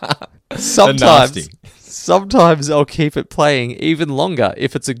 Sometimes I'll keep it playing even longer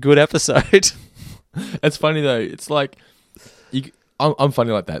if it's a good episode. It's funny though. It's like I'm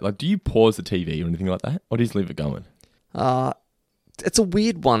funny like that. Like, do you pause the TV or anything like that, or do you just leave it going? It's a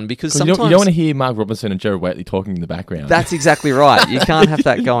weird one because sometimes you don't want to hear Mark Robinson and Jared Waitley talking in the background. That's exactly right. You can't have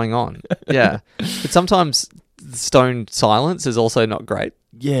that going on. Yeah, but sometimes stone silence is also not great.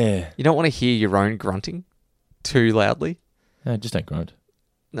 Yeah, you don't want to hear your own grunting too loudly. No, just don't grunt.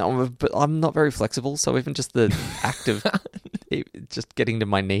 No, but I'm not very flexible, so even just the act of just getting to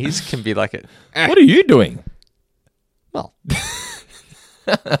my knees can be like What are you doing? Well,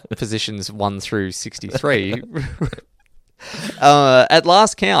 positions 1 through 63. At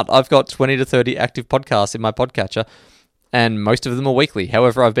last count, I've got 20 to 30 active podcasts in my podcatcher, and most of them are weekly.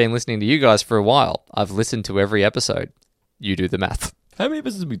 However, I've been listening to you guys for a while. I've listened to every episode. You do the math. How many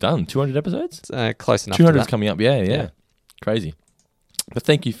episodes have we done? 200 episodes? Close enough. 200 is coming up. Yeah. Crazy. But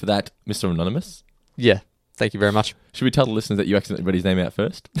thank you for that, Mr. Anonymous. Yeah, thank you very much. Should we tell the listeners that you accidentally read his name out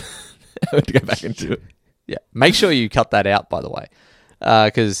first? I have to go back into it. Yeah, make sure you cut that out, by the way,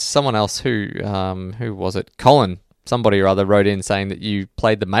 because someone else who was it? Colin, somebody or other, wrote in saying that you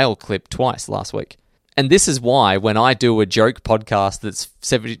played the mail clip twice last week. And this is why when I do a joke podcast that's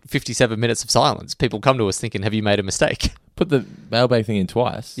 57 minutes of silence, people come to us thinking, have you made a mistake? Put the mailbag thing in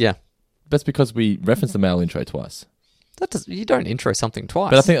twice? Yeah. That's because we referenced the mail intro twice. You don't intro something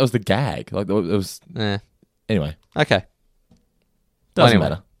twice. But I think that was the gag. Like, it was... Anyway. Okay. Doesn't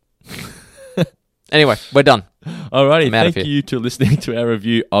matter. Anyway, we're done. Alrighty, thank you to listening to our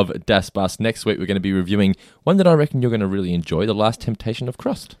review of Das Bus. Next week, we're going to be reviewing one that I reckon you're going to really enjoy, The Last Temptation of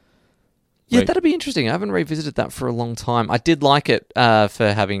Christ. Yeah, that'd be interesting. I haven't revisited that for a long time. I did like it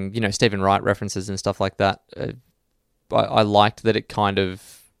for having, Stephen Wright references and stuff like that. I liked that it kind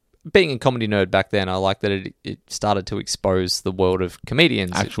of... Being a comedy nerd back then, I liked that it started to expose the world of comedians.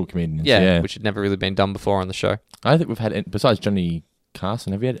 Actual comedians, yeah. Which had never really been done before on the show. I don't think we've had... Besides Johnny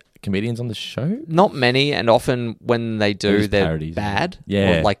Carson, have you had comedians on the show? Not many, and often when they do, they're parodies, bad.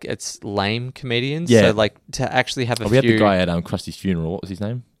 Yeah. Or like it's lame comedians. Yeah. So like to actually have a few... We had the guy at Krusty's funeral. What was his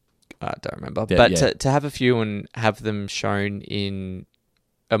name? I don't remember. Yeah, but to have a few and have them shown in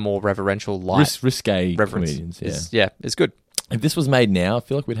a more reverential light. Risque reverence comedians, is good. If this was made now, I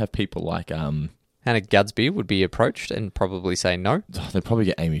feel like we'd have people like... Hannah Gadsby would be approached and probably say no. Oh, they'd probably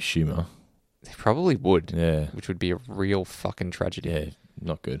get Amy Schumer. They probably would. Yeah. Which would be a real fucking tragedy. Yeah,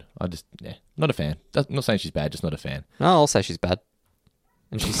 not good. Not a fan. I'm not saying she's bad, just not a fan. No, I'll say she's bad.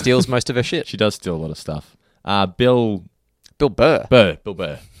 And she steals most of her shit. She does steal a lot of stuff. Bill Burr. Bill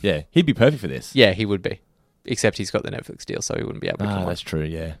Burr. Yeah, he'd be perfect for this. Yeah, he would be. Except he's got the Netflix deal, so he wouldn't be able to come on. That's true,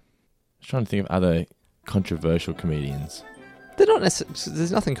 yeah. I was trying to think of other controversial comedians. They're not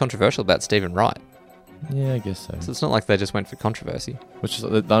there's nothing controversial about Stephen Wright. Yeah, I guess so. So it's not like they just went for controversy. Which is, I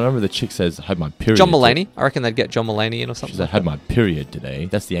remember the chick says, I had my period. John Mulaney. I reckon they'd get John Mulaney in or something. She said, I had my period today.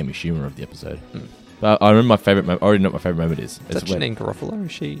 That's the Amy Schumer of the episode. But I remember my favourite moment. I already know what my favourite moment is. Is that Janine Garofalo?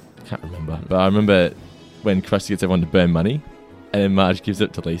 Is she? I can't remember. But I remember when Krusty gets everyone to burn money. And then Marge gives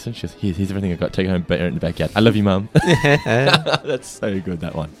it to Lisa. And she goes, here's everything I've got. Take it home, burn it in the backyard. I love you, Mum. That's so good,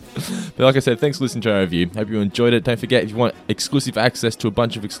 that one. But like I said, thanks for listening to our review. Hope you enjoyed it. Don't forget, if you want exclusive access to a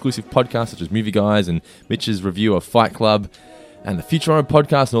bunch of exclusive podcasts, such as Movie Guys and Mitch's review of Fight Club and the Futurama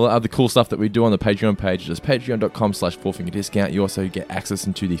podcast and all the other cool stuff that we do on the Patreon page, just patreon.com/fourfingerdiscount. You also get access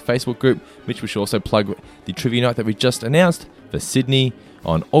into the Facebook group, which we should also plug the trivia night that we just announced for Sydney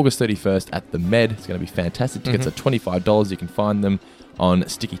on August 31st at the Med. It's going to be fantastic. Tickets are $25. You can find them on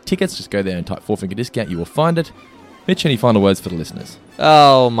Sticky Tickets. Just go there and type Four Finger Discount. You will find it. Mitch, any final words for the listeners?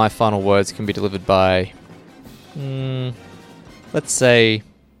 Oh, my final words can be delivered by, let's say,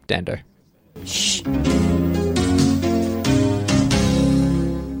 Dando.